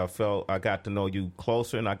because I felt I got to know you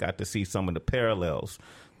closer and I got to see some of the parallels,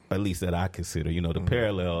 at least that I consider, the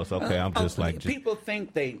parallels. Okay, I'm just like... People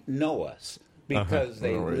think they know us because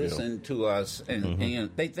they listen to us and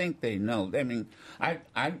they think they know. I mean,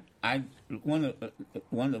 one of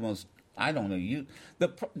the most... I don't know.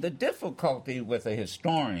 The difficulty with a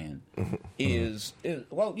historian is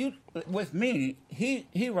with me.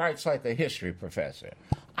 He writes like a history professor.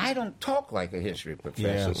 I don't talk like a history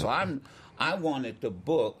professor, so I wanted the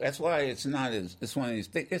book. That's why it's not as it's one of these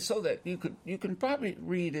things. It's so that you can probably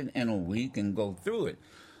read it in a week and go through it.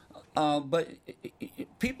 But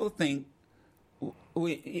people think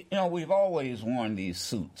we've always worn these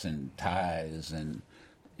suits and ties and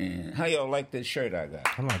how y'all like this shirt I got?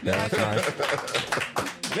 I like that. That's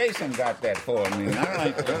nice. Jason got that for me. I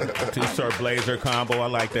like that. T-shirt blazer combo. I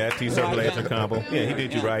like that. T-shirt blazer combo. Yeah, he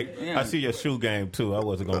did you right. Yeah. I see your shoe game too. I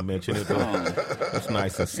wasn't going to mention it, but it's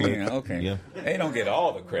nice and slick. Yeah, okay. Yeah. They don't get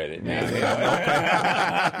all the credit.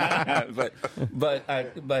 but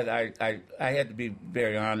I had to be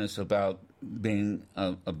very honest about being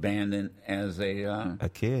abandoned as a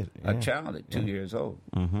kid, a child at 2 years old.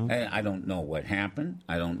 And I don't know what happened.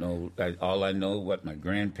 I don't know. All I know, what my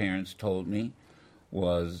grandparents told me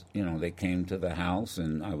was, they came to the house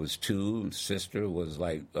and I was 2. And sister was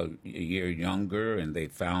like a year younger, and they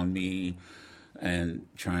found me and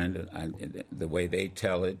the way they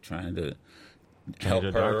tell it, trying to help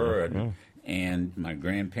her. And my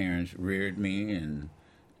grandparents reared me, and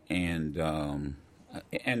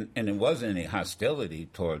it wasn't any hostility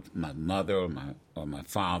towards my mother or my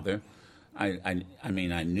father. I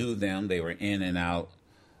mean, I knew them. They were in and out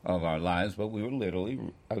of our lives, but I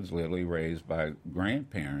was literally raised by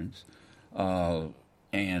grandparents. And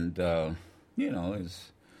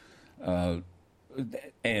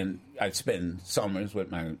I'd spend summers with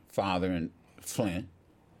my father in Flint,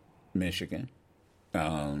 Michigan.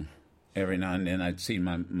 Every now and then I'd see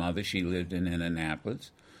my mother. She lived in Indianapolis.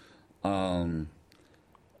 I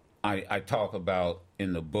talk about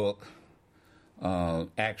in the book,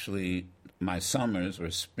 actually, my summers were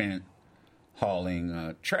spent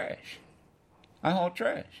hauling trash. I hauled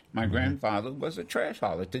trash. My grandfather was a trash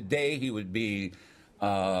hauler. Today he would be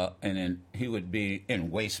in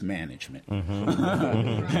waste management.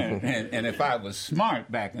 And if I was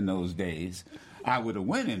smart back in those days, I would have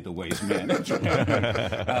went into waste management.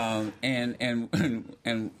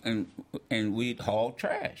 And we'd haul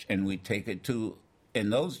trash, and we'd take it to. In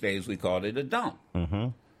those days, we called it a dump.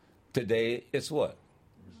 Today, it's what?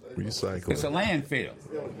 Recycle. It's a landfill.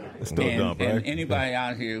 It's still a dump, right? And anybody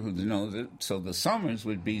out here who knows it, so the summers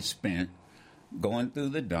would be spent going through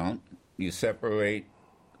the dump. You separate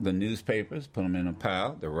the newspapers, put them in a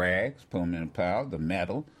pile, the rags, put them in a pile, the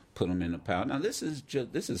metal, put them in a pile. Now, this is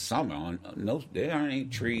summer. There aren't any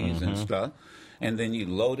trees and stuff. And then you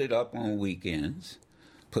load it up on weekends,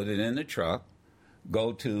 put it in the truck,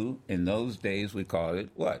 go to, in those days we called it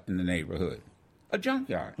what in the neighborhood? A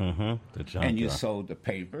junkyard. The junkyard. And you sold the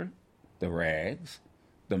paper, the rags,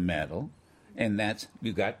 the metal, and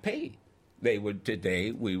you got paid.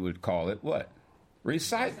 Today we would call it what?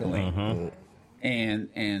 Recycling. And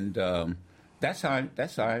that's how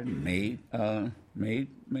I made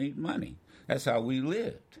money. That's how we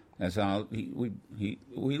lived. That's how we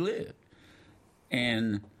lived.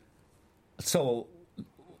 And so,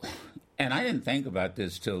 and I didn't think about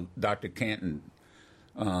this till Dr. Canton,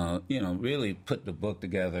 really put the book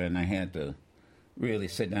together, and I had to really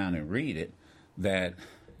sit down and read it. That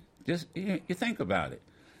just you think about it.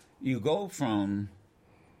 You go from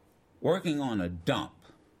working on a dump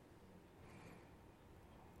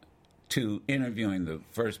to interviewing the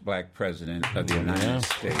first black president of the United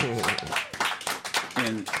States,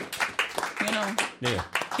 and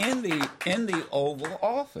in the Oval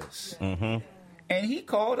Office, and he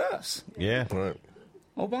called us. Yeah, Right.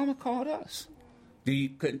 Obama called us.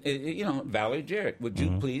 Valerie Jarrett, would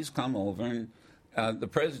you please come over and the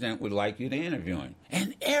president would like you to interview him.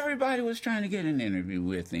 And everybody was trying to get an interview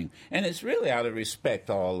with him. And it's really out of respect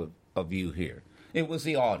to all of you here. It was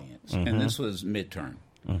the audience, and this was midterm.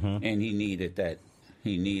 And he needed that.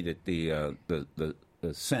 He needed the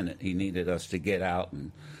Senate. He needed us to get out,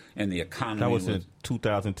 and the economy. That was in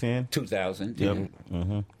 2010? 2010.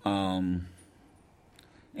 Yep.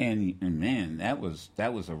 And man, that was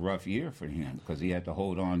a rough year for him because he had to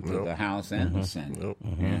hold on to the House and the Senate.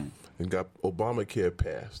 Yeah. And got Obamacare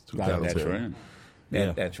passed. That's 2010.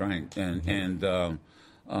 right. That's right.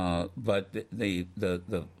 But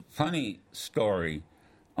the funny story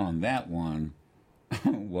on that one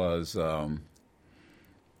was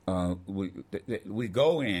we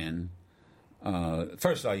go in.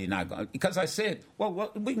 First of all, you're not going because I said, well,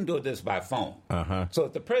 we can do this by phone. So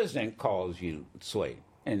if the president calls you, Sway.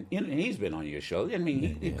 And he's been on your show. I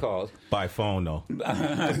mean, he calls by phone, though. No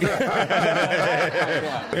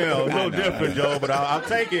different, Joe. But I'll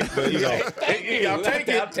take it. But, I'll take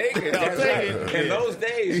it. In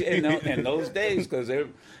those days, because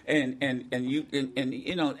and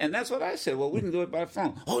that's what I said. Well, we can do it by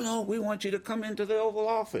phone. Oh no, we want you to come into the Oval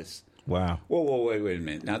Office. Wow. Whoa, wait a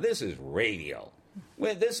minute. Now this is radio.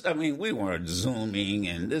 Well, we weren't Zooming,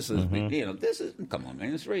 and this is, come on,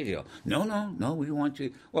 man, it's radio. No, we want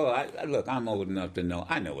you. Well, look, I'm old enough to know.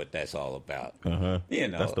 I know what that's all about.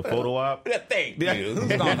 That's the photo op. Thank you.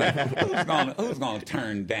 Who's gonna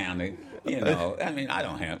turn down it? I mean, I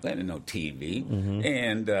don't have no TV,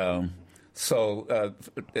 and so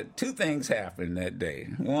two things happened that day.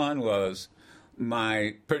 One was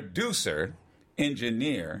my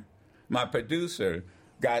engineer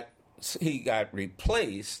got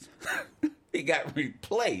replaced. He got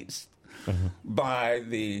replaced by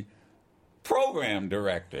the program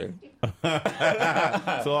director.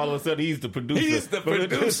 So all of a sudden, he's the producer. He's the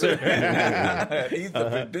producer. He's the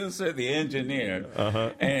producer, the engineer,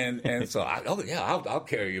 and so I'll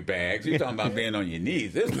carry your bags. You're talking about being on your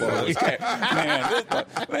knees. This boy was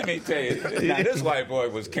let me tell you, this white boy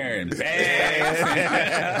was carrying bags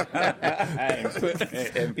and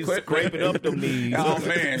He's scraping up them knees. Oh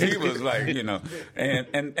man, he was like,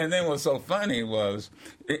 and then what's so funny was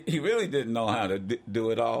he really didn't know how to do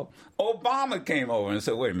it all. Obama came over and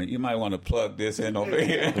said, "Wait a minute, you might want to plug this in over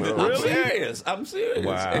here." Really? I'm serious.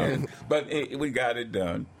 Wow. But we got it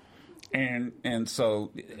done. And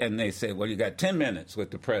they said, well, you got 10 minutes with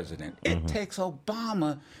the president. It takes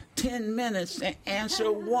Obama 10 minutes to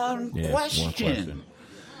answer one question.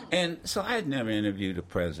 And so I had never interviewed a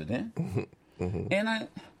president. And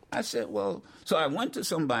I said, well, so I went to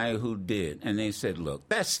somebody who did, and they said, look,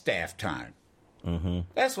 that's staff time.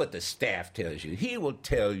 That's what the staff tells you. He will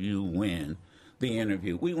tell you when the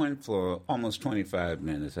interview. We went for almost 25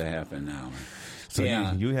 minutes, a half an hour. So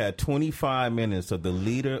you had 25 minutes of the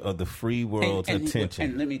leader of the free world's attention.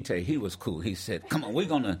 And let me tell you, he was cool. He said, come on, we're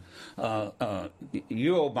going to,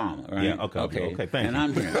 you're Obama, right? Yeah, okay, thank you. And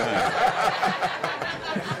I'm here.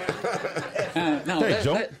 Hey,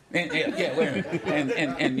 Joe. Wait a minute.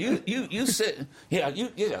 And you sit,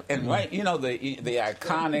 and right, the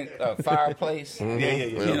iconic fireplace.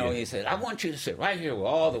 He said, I want you to sit right here where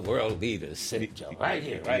all the world leaders sit, Joe. Right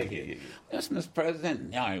here. Yes, Mr.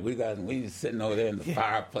 President. All right, we sitting over there in the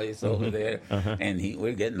fireplace over there, and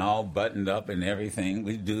we're getting all buttoned up and everything.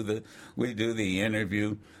 We do the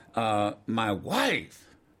interview. My wife,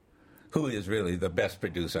 who is really the best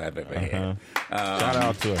producer I've ever had. Shout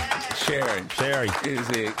out to her. Sherry. Is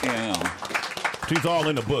she's all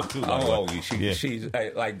in the book, too. She's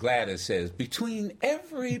like Gladys says, between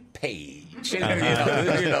every page.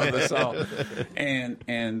 The song.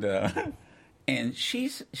 And she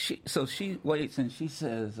waits and she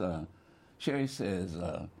says, Sherry says,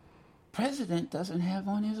 President doesn't have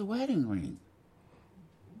on his wedding ring.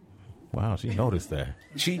 Wow, she noticed that.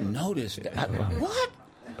 She noticed that. What?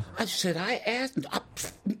 I said,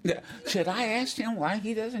 should I ask him why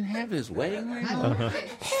he doesn't have his wedding ring on?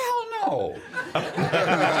 Hell no.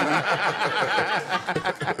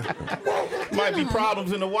 Might be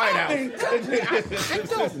problems in the White House. I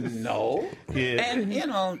don't know. Yeah. And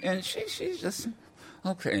and she's just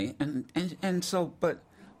okay. And so but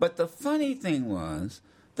the funny thing was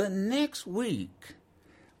the next week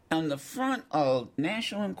on the front of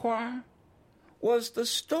National Enquirer was the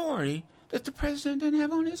story that the president didn't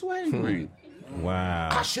have on his wedding ring. Wow.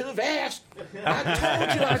 I should have asked. I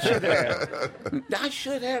told you I should have. I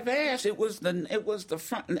should have asked. It was the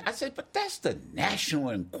front. I said, but that's the National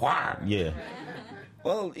Enquirer. Yeah.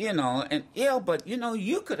 Well, but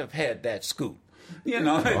you could have had that scoop.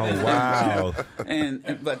 Oh, wow.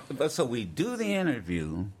 But so we do the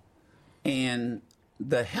interview, and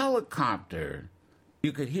the helicopter,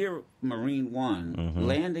 you could hear Marine One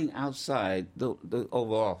landing outside the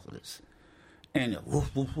Oval Office. And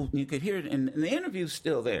woof, woof, woof, you could hear it, and the interview's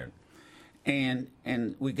still there. And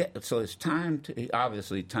we get, so it's time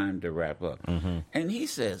to wrap up. And he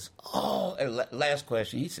says, last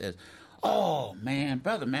question, he says, oh, man,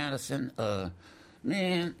 Brother Madison,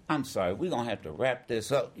 man, I'm sorry, we're going to have to wrap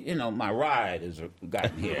this up. My ride has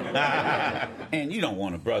gotten here. And you don't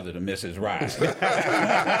want a brother to miss his ride.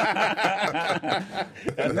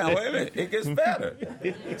 Now, wait a minute, it gets better.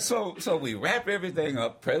 So we wrap everything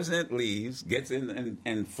up. President leaves, gets in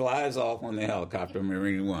and flies off on the helicopter,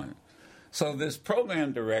 Marine One. So this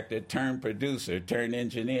program director turned producer, turned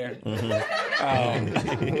engineer,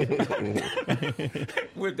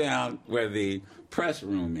 we're down where the press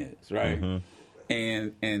room is, right?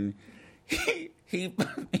 And he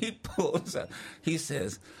pulls up. He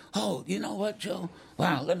says, "Oh, you know what, Joe?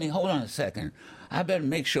 Wow, hold on a second. I better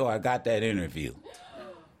make sure I got that interview."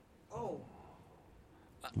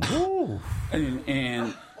 Ooh.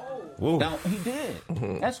 And Ooh. now he did.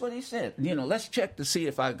 That's what he said. Let's check to see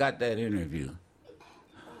if I got that interview.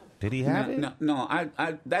 Did he have it? No.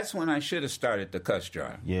 I that's when I should have started the cuss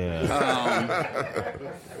jar. Yeah.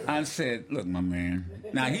 I said, look, my man.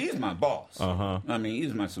 Now, he's my boss. I mean,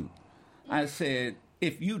 he's my... I said,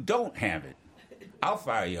 if you don't have it, I'll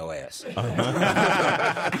fire your ass.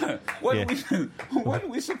 What are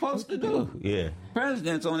we supposed to do? Yeah.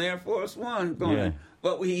 President's on Air Force One going... Yeah.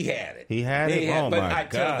 But he had it. He had it? Oh, but my I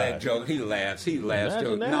tell God. that joke. He laughs.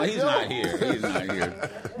 Imagine that No, he's joke. not here. He's not here.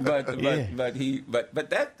 But Yeah.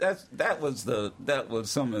 that was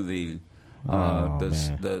some of the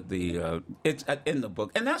it's in the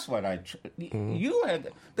book, and that's what you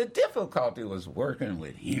had. The difficulty was working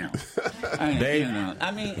with him.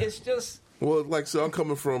 I mean, it's just. Well, like so, I'm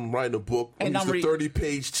coming from writing a book. And I'm used to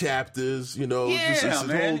 30-page chapters. It's a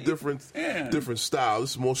whole different style. This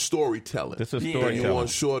is more storytelling. This is And storytelling. you want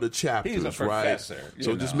shorter chapters, He's a professor, right?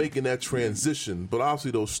 So just making that transition. But obviously,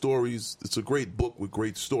 those stories. It's a great book with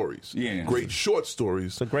great stories. Yeah. Great short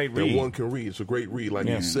stories. It's a great read. that one can read. It's a great read, like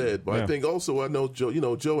you said. But I think also I know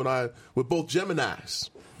Joe. Joe and I we're both Geminis.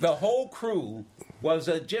 The whole crew was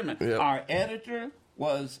a Gemini. Yeah. Our editor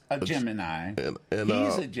was a Gemini. And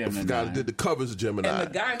He's a Gemini. The guy that did the covers a Gemini. And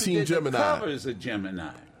the guy who Team did Gemini. the cover is a Gemini.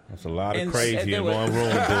 That's a lot of And crazy there in was- one room,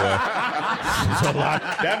 boy. That's a lot.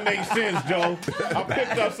 That makes sense, Joe. I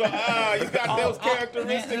picked up some. You got those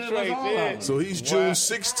characteristic man, it was traits. all Yeah. of them. So he's June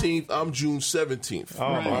 16th. I'm June 17th.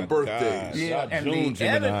 Oh, my my birthdays. God. Yeah, and June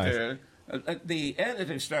the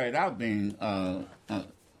editor started out being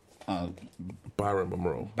Byron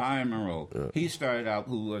Monroe. Byron Monroe. He started out,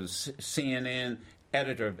 who was CNN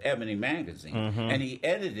editor of Ebony magazine, and he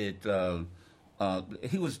edited.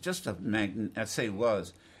 He was just a I say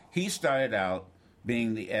was. He started out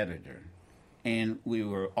being the editor, and we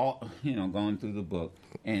were all going through the book,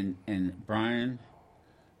 and Brian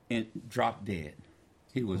dropped dead.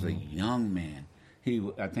 He was a young man. He,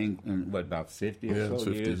 I think, about 50 or so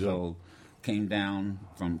 50, years yeah. old. Came down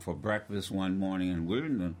for breakfast one morning, and we're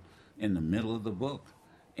in the middle of the book,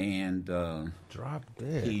 and Dropped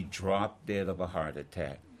dead. he dropped dead of a heart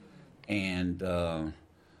attack, and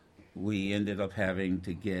we ended up having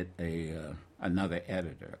to get another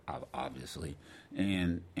editor, obviously,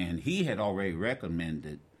 and he had already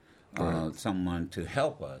recommended someone to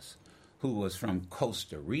help us, who was from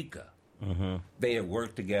Costa Rica. They had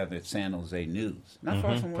worked together at San Jose News, not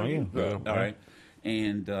far from where you grew up. All right,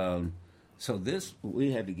 and so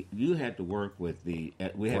you had to work with we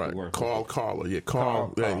had to work Carl with Carla. Yeah,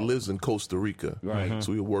 Carl. He lives in Costa Rica. Right.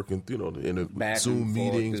 So we were working, in the back Zoom and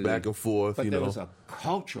forth meetings, to- back and forth. But there was a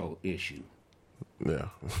cultural issue Yeah.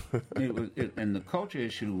 And the culture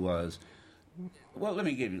issue was, well, let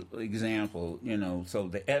me give you an example. So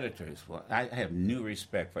the editors, well, I have new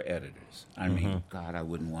respect for editors. I mean, God, I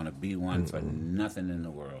wouldn't want to be one for nothing in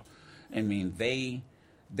the world. I mean, they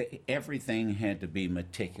everything had to be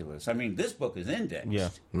meticulous. I mean, this book is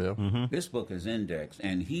indexed. Yeah. This book is indexed.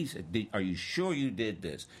 And he said, are you sure you did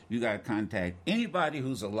this? You got to contact anybody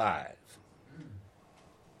who's alive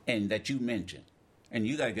and that you mentioned. And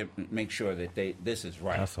you got to make sure that this is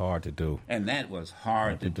right. That's hard to do. And that was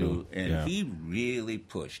hard to do. And yeah. he really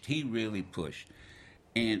pushed.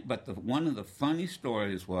 But one of the funny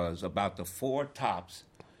stories was about the Four Tops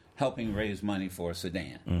helping raise money for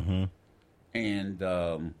Sudan. Mm-hmm.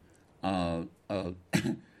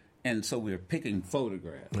 And so we were picking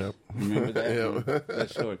photographs. Yep. Remember that?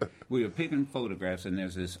 That story. We were picking photographs, and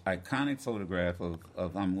there's this iconic photograph of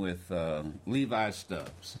I'm with Levi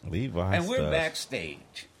Stubbs. And we're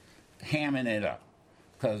backstage, hamming it up,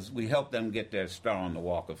 because we helped them get their star on the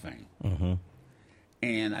Walk of Fame. Mm-hmm.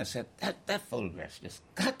 And I said, that photograph's just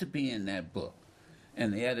got to be in that book.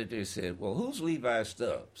 And the editor said, well, who's Levi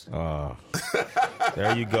Stubbs?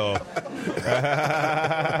 There you go.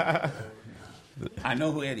 I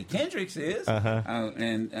know who Eddie Kendricks is.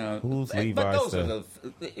 Who's Levi But those Stubbs?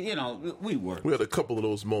 are we worked. We had a couple of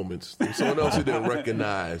those moments. Someone else who didn't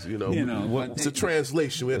recognize, It's a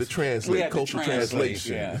translation. We had to translate, cultural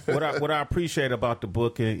translation. Yeah. What I appreciate about the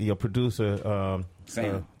book, your producer,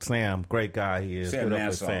 Sam, great guy he is. Sam Good up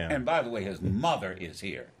with Nassau. Sam. And by the way, his mother is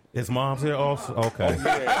here. His mom's here also? Okay.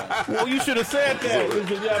 Yeah. Well, you should have said that because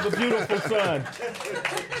you have a beautiful son.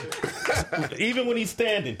 Even when he's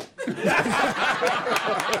standing.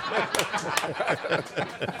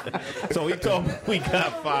 So he told me we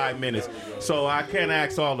got 5 minutes. So I can't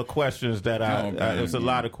ask all the questions that there's a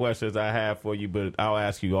lot of questions I have for you, but I'll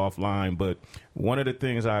ask you offline. But one of the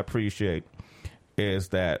things I appreciate is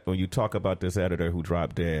that when you talk about this editor who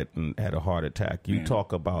dropped dead and had a heart attack, you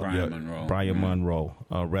talk about Brian Monroe,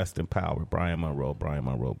 rest in power, Brian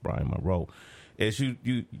Monroe. Is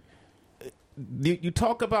you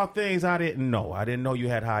talk about things I didn't know. I didn't know you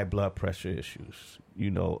had high blood pressure issues.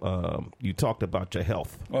 You talked about your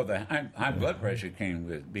health. Well, the high blood pressure came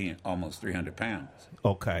with being almost 300 pounds.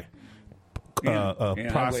 Okay.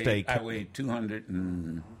 Prostate. I weighed 200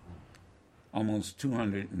 and almost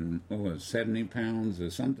 270 pounds or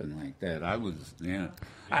something like that. I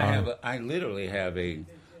literally have a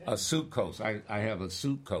suit coat. I have a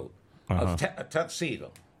suit coat, a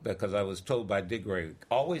tuxedo, because I was told by Dick Gregory,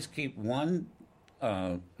 always keep one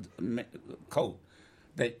coat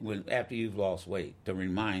that after you've lost weight to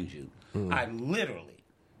remind you. I literally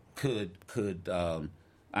could.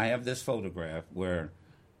 I have this photograph where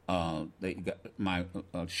they got my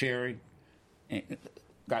Sherry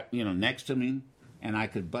got next to me, and I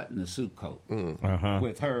could button the suit coat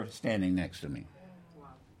with her standing next to me,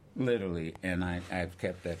 literally. And I've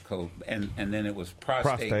kept that coat, and then it was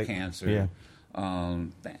prostate cancer. Yeah.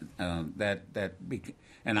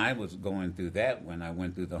 And I was going through that when I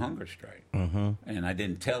went through the hunger strike, and I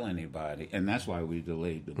didn't tell anybody, and that's why we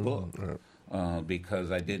delayed the book, because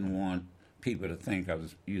I didn't want people to think I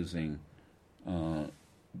was using the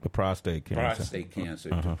prostate cancer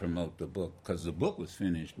to promote the book, because the book was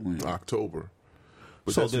finished when October.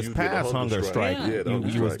 But so this past hunger strike,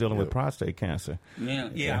 you was dealing with prostate cancer.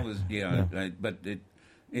 I was. But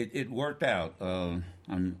it worked out. I'm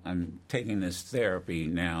taking this therapy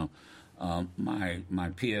now.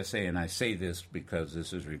 My PSA, and I say this because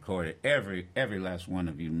this is recorded. Every last one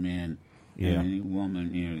of you men and any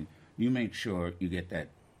woman, you make sure you get that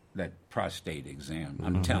prostate exam.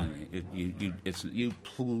 I'm telling you, you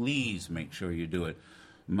please make sure you do it.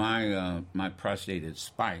 My prostate is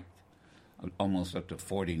spiked almost up to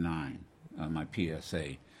 49. My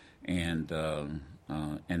PSA, and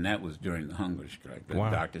that was during the hunger strike. The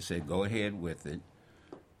doctor said, "Go ahead with it,"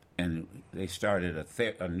 and they started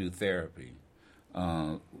a new therapy.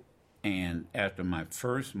 And after my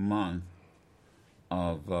first month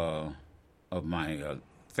of my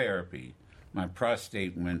therapy, my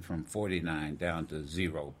prostate went from 49 down to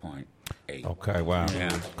 0.8. Okay, wow. Yeah.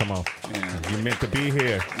 Come on. Yeah. You meant to be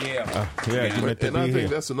here. Yeah. You meant to and be I here. think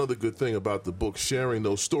that's another good thing about the book, sharing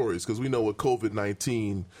those stories, because we know with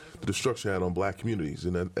COVID-19, the destruction it had on black communities.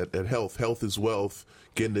 And at health is wealth,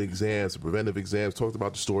 getting the exams, the preventive exams. Talked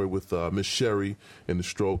about the story with Miss Sherry and the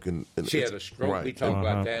stroke. And she had a stroke. Right. We talked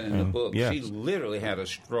about that in the book. Yes. She literally had a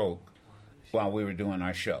stroke while we were doing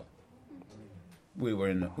our show. We were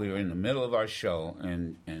in the middle of our show,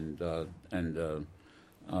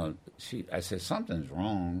 I said, something's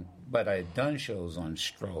wrong, but I had done shows on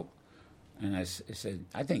stroke, and I said,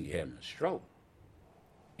 I think you're having a stroke.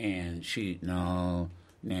 And she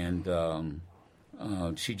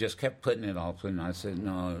she just kept putting it off, and I said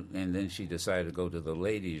no. And then she decided to go to the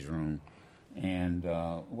ladies' room, and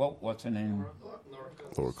what's her name?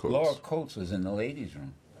 Laura Coates. Laura Coates was in the ladies'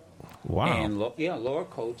 room. Wow. And Laura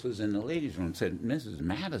Coates was in the ladies' room. Said, Mrs.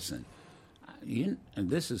 Madison,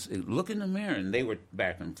 look in the mirror, and they were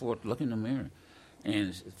back and forth. Look in the mirror, and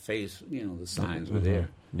his face, the signs were there.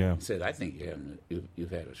 Yeah. He said, I think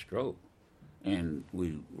you've had a stroke. And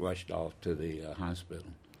we rushed off to the hospital,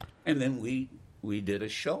 and then we did a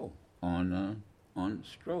show on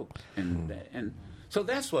strokes, and so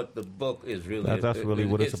that's what the book is really. That's really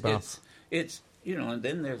what it's about. It's and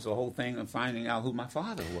then there's the whole thing of finding out who my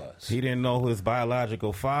father was. He didn't know who his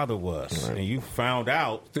biological father was, and you found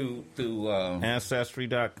out through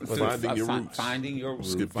Ancestry.com. Finding Your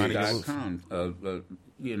Roots.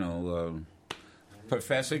 FindingYourRoots.com.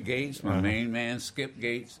 Professor Gates, my main man, Skip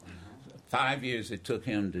Gates. 5 years it took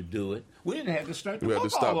him to do it. We didn't have to start the book all over. We had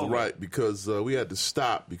to stop, right, because we had to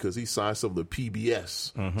stop because he signed some of the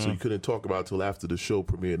PBS, so he couldn't talk about it until after the show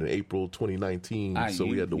premiered in April 2019, so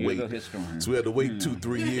we had to wait. So we had to wait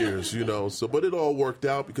 2-3 years, but it all worked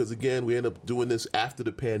out because, again, we ended up doing this after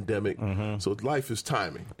the pandemic, so life is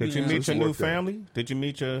timing. Did you meet your new family? Did you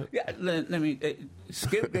meet your... Yeah, let me...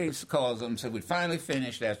 Skip Gates calls them and said, we finally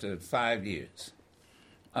finished after 5 years.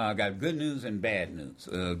 Got good news and bad news.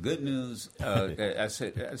 Good news, I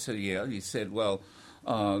said, yeah. He said, well,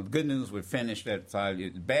 good news, we're finished at 5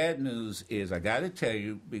 years. Bad news is, I got to tell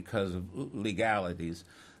you, because of legalities,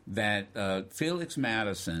 that Felix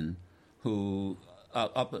Madison, that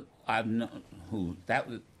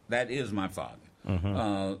is my father,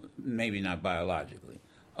 maybe not biologically.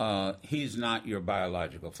 He's not your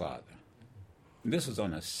biological father. This was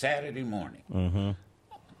on a Saturday morning.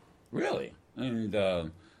 Really? And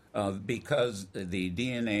because the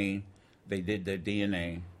DNA, they did their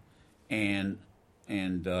DNA, and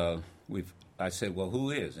I said, well,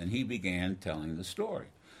 who is? And he began telling the story.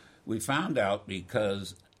 We found out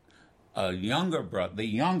because the younger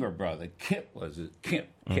brother, Kip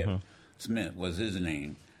Smith was his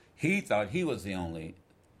name. He thought he was the only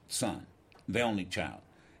son, the only child,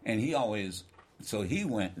 and he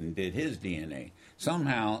went and did his DNA.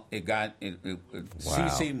 Somehow it got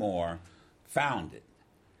C.C. Moore found it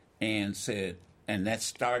and said, and that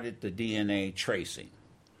started the DNA tracing.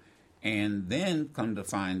 And then come to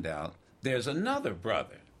find out there's another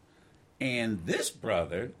brother. And this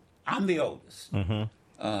brother, I'm the oldest.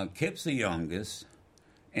 Kip's the youngest.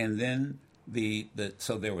 And then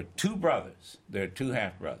so there were two brothers. There are two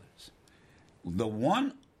half-brothers. The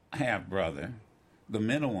one half-brother, the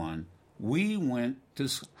middle one, we went to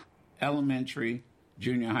elementary,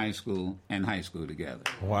 junior high school, and high school together.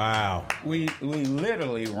 Wow. We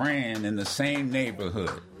literally ran in the same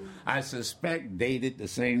neighborhood. I suspect dated the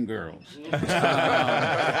same girls. And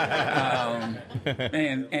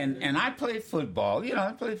I played football.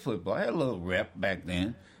 I played football. I had a little rep back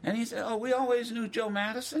then. And he said, "Oh, we always knew Joe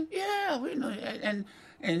Madison." Yeah, we knew. And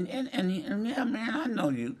yeah, man, I know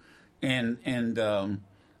you. And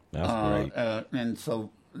that's great. And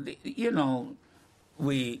so,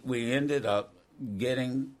 we ended up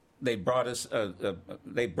getting. They brought us all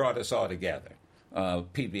together.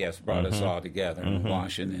 PBS brought us all together in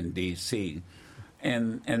Washington, D.C.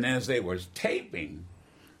 And as they were taping,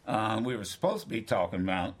 we were supposed to be talking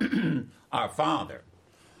about our father.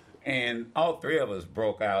 And all three of us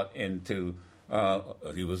broke out into,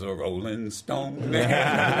 he was a Rolling Stone man.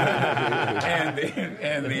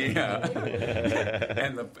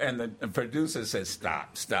 and the producer said,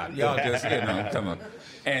 stop. Y'all just, come on.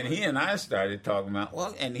 And he and I started talking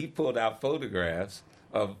about, and he pulled out photographs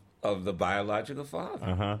of the biological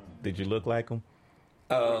father. Did you look like him?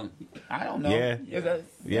 I don't know. Yeah.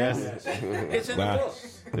 Yes. It's in the book.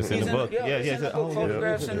 It's in the book. Yeah, it's in the book.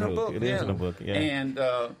 Photographs in the book. It is in the book.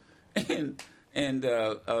 Yeah.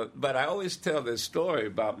 But I always tell this story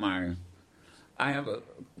about I have a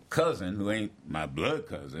cousin who ain't my blood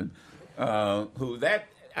cousin, who a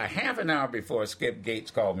half an hour before Skip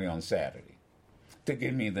Gates called me on Saturday to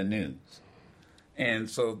give me the news. And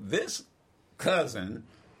so this cousin,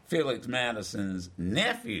 Felix Madison's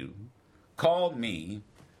nephew, called me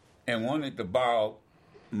and wanted to borrow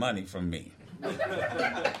money from me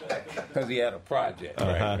because he had a project,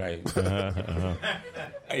 right?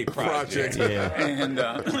 A project. Yeah.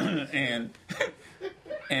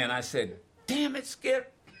 And I said, "Damn it,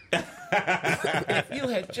 Skip! If you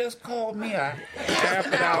had just called me a half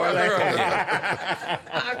an hour earlier,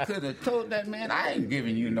 I could have told that man I ain't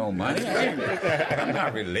giving you no money. I'm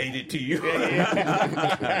not related to you."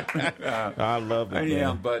 I love it.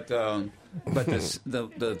 Yeah, but But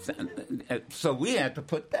so we had to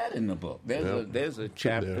put that in the book. There's a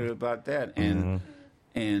chapter about that, and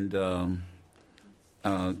the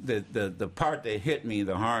part that hit me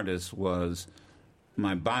the hardest was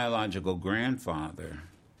my biological grandfather,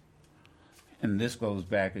 and this goes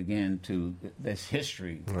back again to this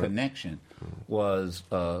history connection, was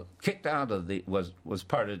kicked out of was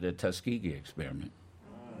part of the Tuskegee experiment.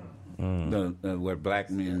 Where black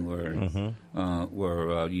men were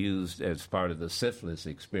used as part of the syphilis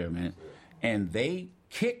experiment, and they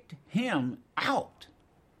kicked him out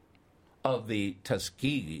of the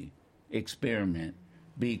Tuskegee experiment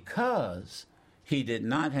because he did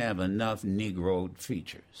not have enough Negro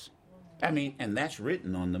features. I mean, and that's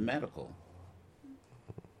written on the medical.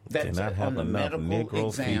 That's on the medical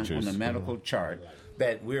exam, on the medical chart,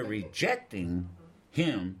 that we're rejecting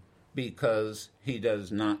him because he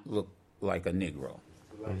does not look like a Negro.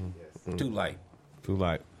 Too light.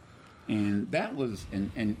 And that was,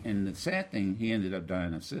 and the sad thing, he ended up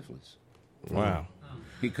dying of syphilis. Wow.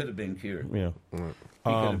 He could have been cured. Yeah. He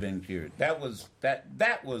could have been cured. That was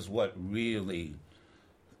what really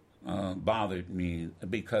bothered me,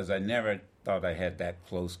 because I never thought I had that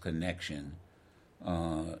close connection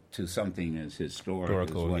to something as historical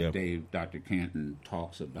as what Dr. Canton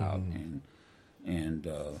talks about and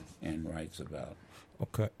writes about.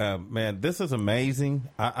 Okay, man, this is amazing.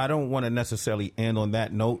 I don't want to necessarily end on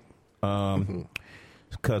that note,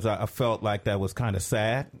 because I felt like that was kind of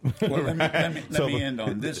sad. Well, let me end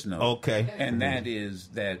on this note. Okay, and that is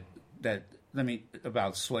that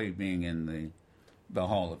about Sway being in the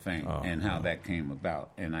Hall of Fame and how that came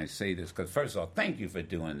about. And I say this because, first of all, thank you for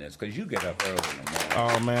doing this, because you get up early in the morning.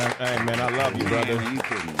 Oh, man. Hey, man, I love you, brother.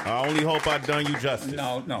 I only hope I've done you justice.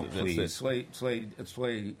 No, please. Sway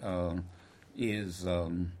is a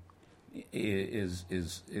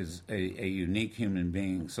unique human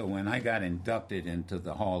being. So when I got inducted into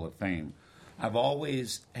the Hall of Fame, I've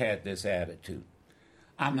always had this attitude: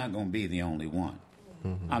 I'm not going to be the only one.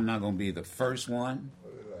 I'm not going to be the first one,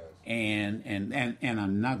 and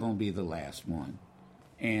I'm not going to be the last one.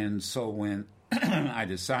 And so when I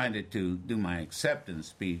decided to do my acceptance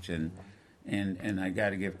speech, and I got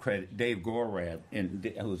to give credit, Dave Gorab,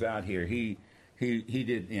 who's out here, he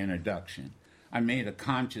did the introduction. I made a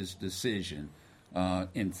conscious decision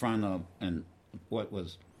in front of what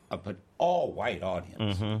was an all-white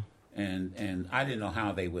audience, and I didn't know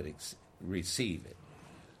how they would receive it.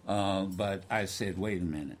 But I said, wait a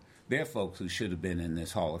minute. There are folks who should have been in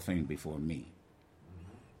this Hall of Fame before me.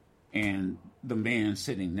 And the man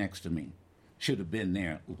sitting next to me should have been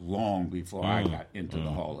there long before I got into the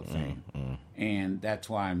Hall of Fame. And that's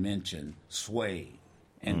why I mentioned Sway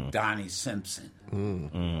and Donnie Simpson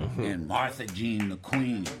and Martha Jean the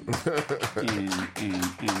Queen, and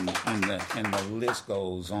the list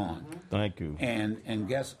goes on. Thank you. And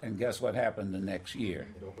guess what happened the next year?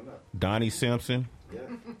 Donnie Simpson,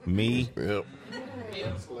 me,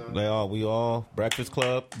 we all Breakfast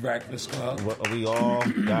Club. We all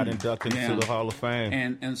got inducted into the Hall of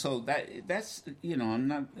Fame. And so that's I'm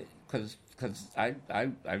not, because I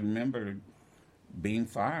remember being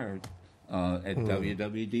fired at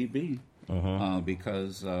WWDB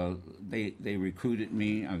because they recruited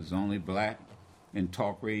me. I was only black in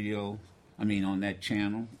talk radio. I mean, on that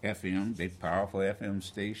channel, FM, big powerful FM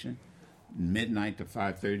station, midnight to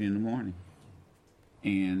 5:30 in the morning,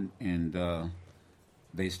 and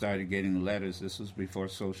they started getting letters. This was before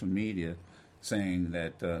social media, saying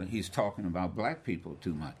that he's talking about black people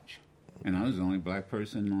too much, and I was the only black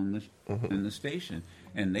person on in the station.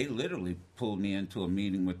 And they literally pulled me into a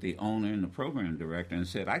meeting with the owner and the program director and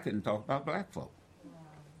said I couldn't talk about black folk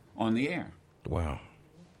on the air. Wow.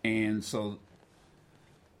 And so,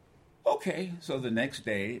 so the next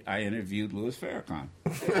day I interviewed Louis Farrakhan.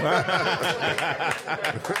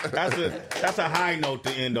 That's a high note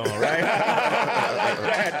to end on, right?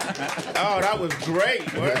 Oh, that was great.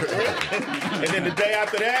 And then the day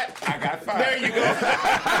after that, I got fired. There you go.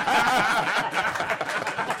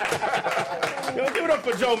 Yo, give it up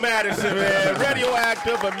for Joe Madison, man.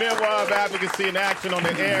 Radioactive, a memoir of advocacy and action on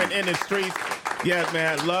the air and in the streets. Yes,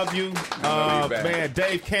 man, love you. Man,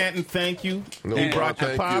 Dave Canton, thank you. He brought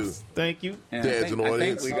your pops. Thank you. And I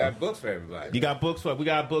think we got books for everybody. We got books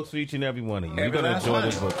for each and every one of you. You're going to enjoy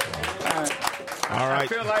this book. All right. I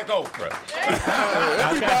feel like Oprah.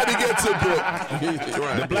 Everybody gets a book.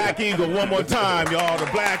 Right. The Black Eagle, one more time, y'all. The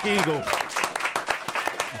Black Eagle.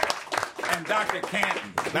 And Dr.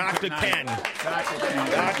 Canton. Dr. Canton.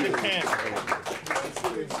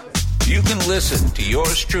 You can listen to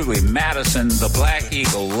yours truly, Madison the Black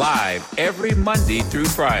Eagle, live every Monday through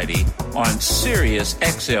Friday on Sirius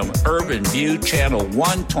XM Urban View Channel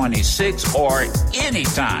 126 or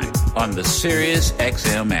anytime on the Sirius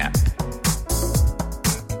XM app.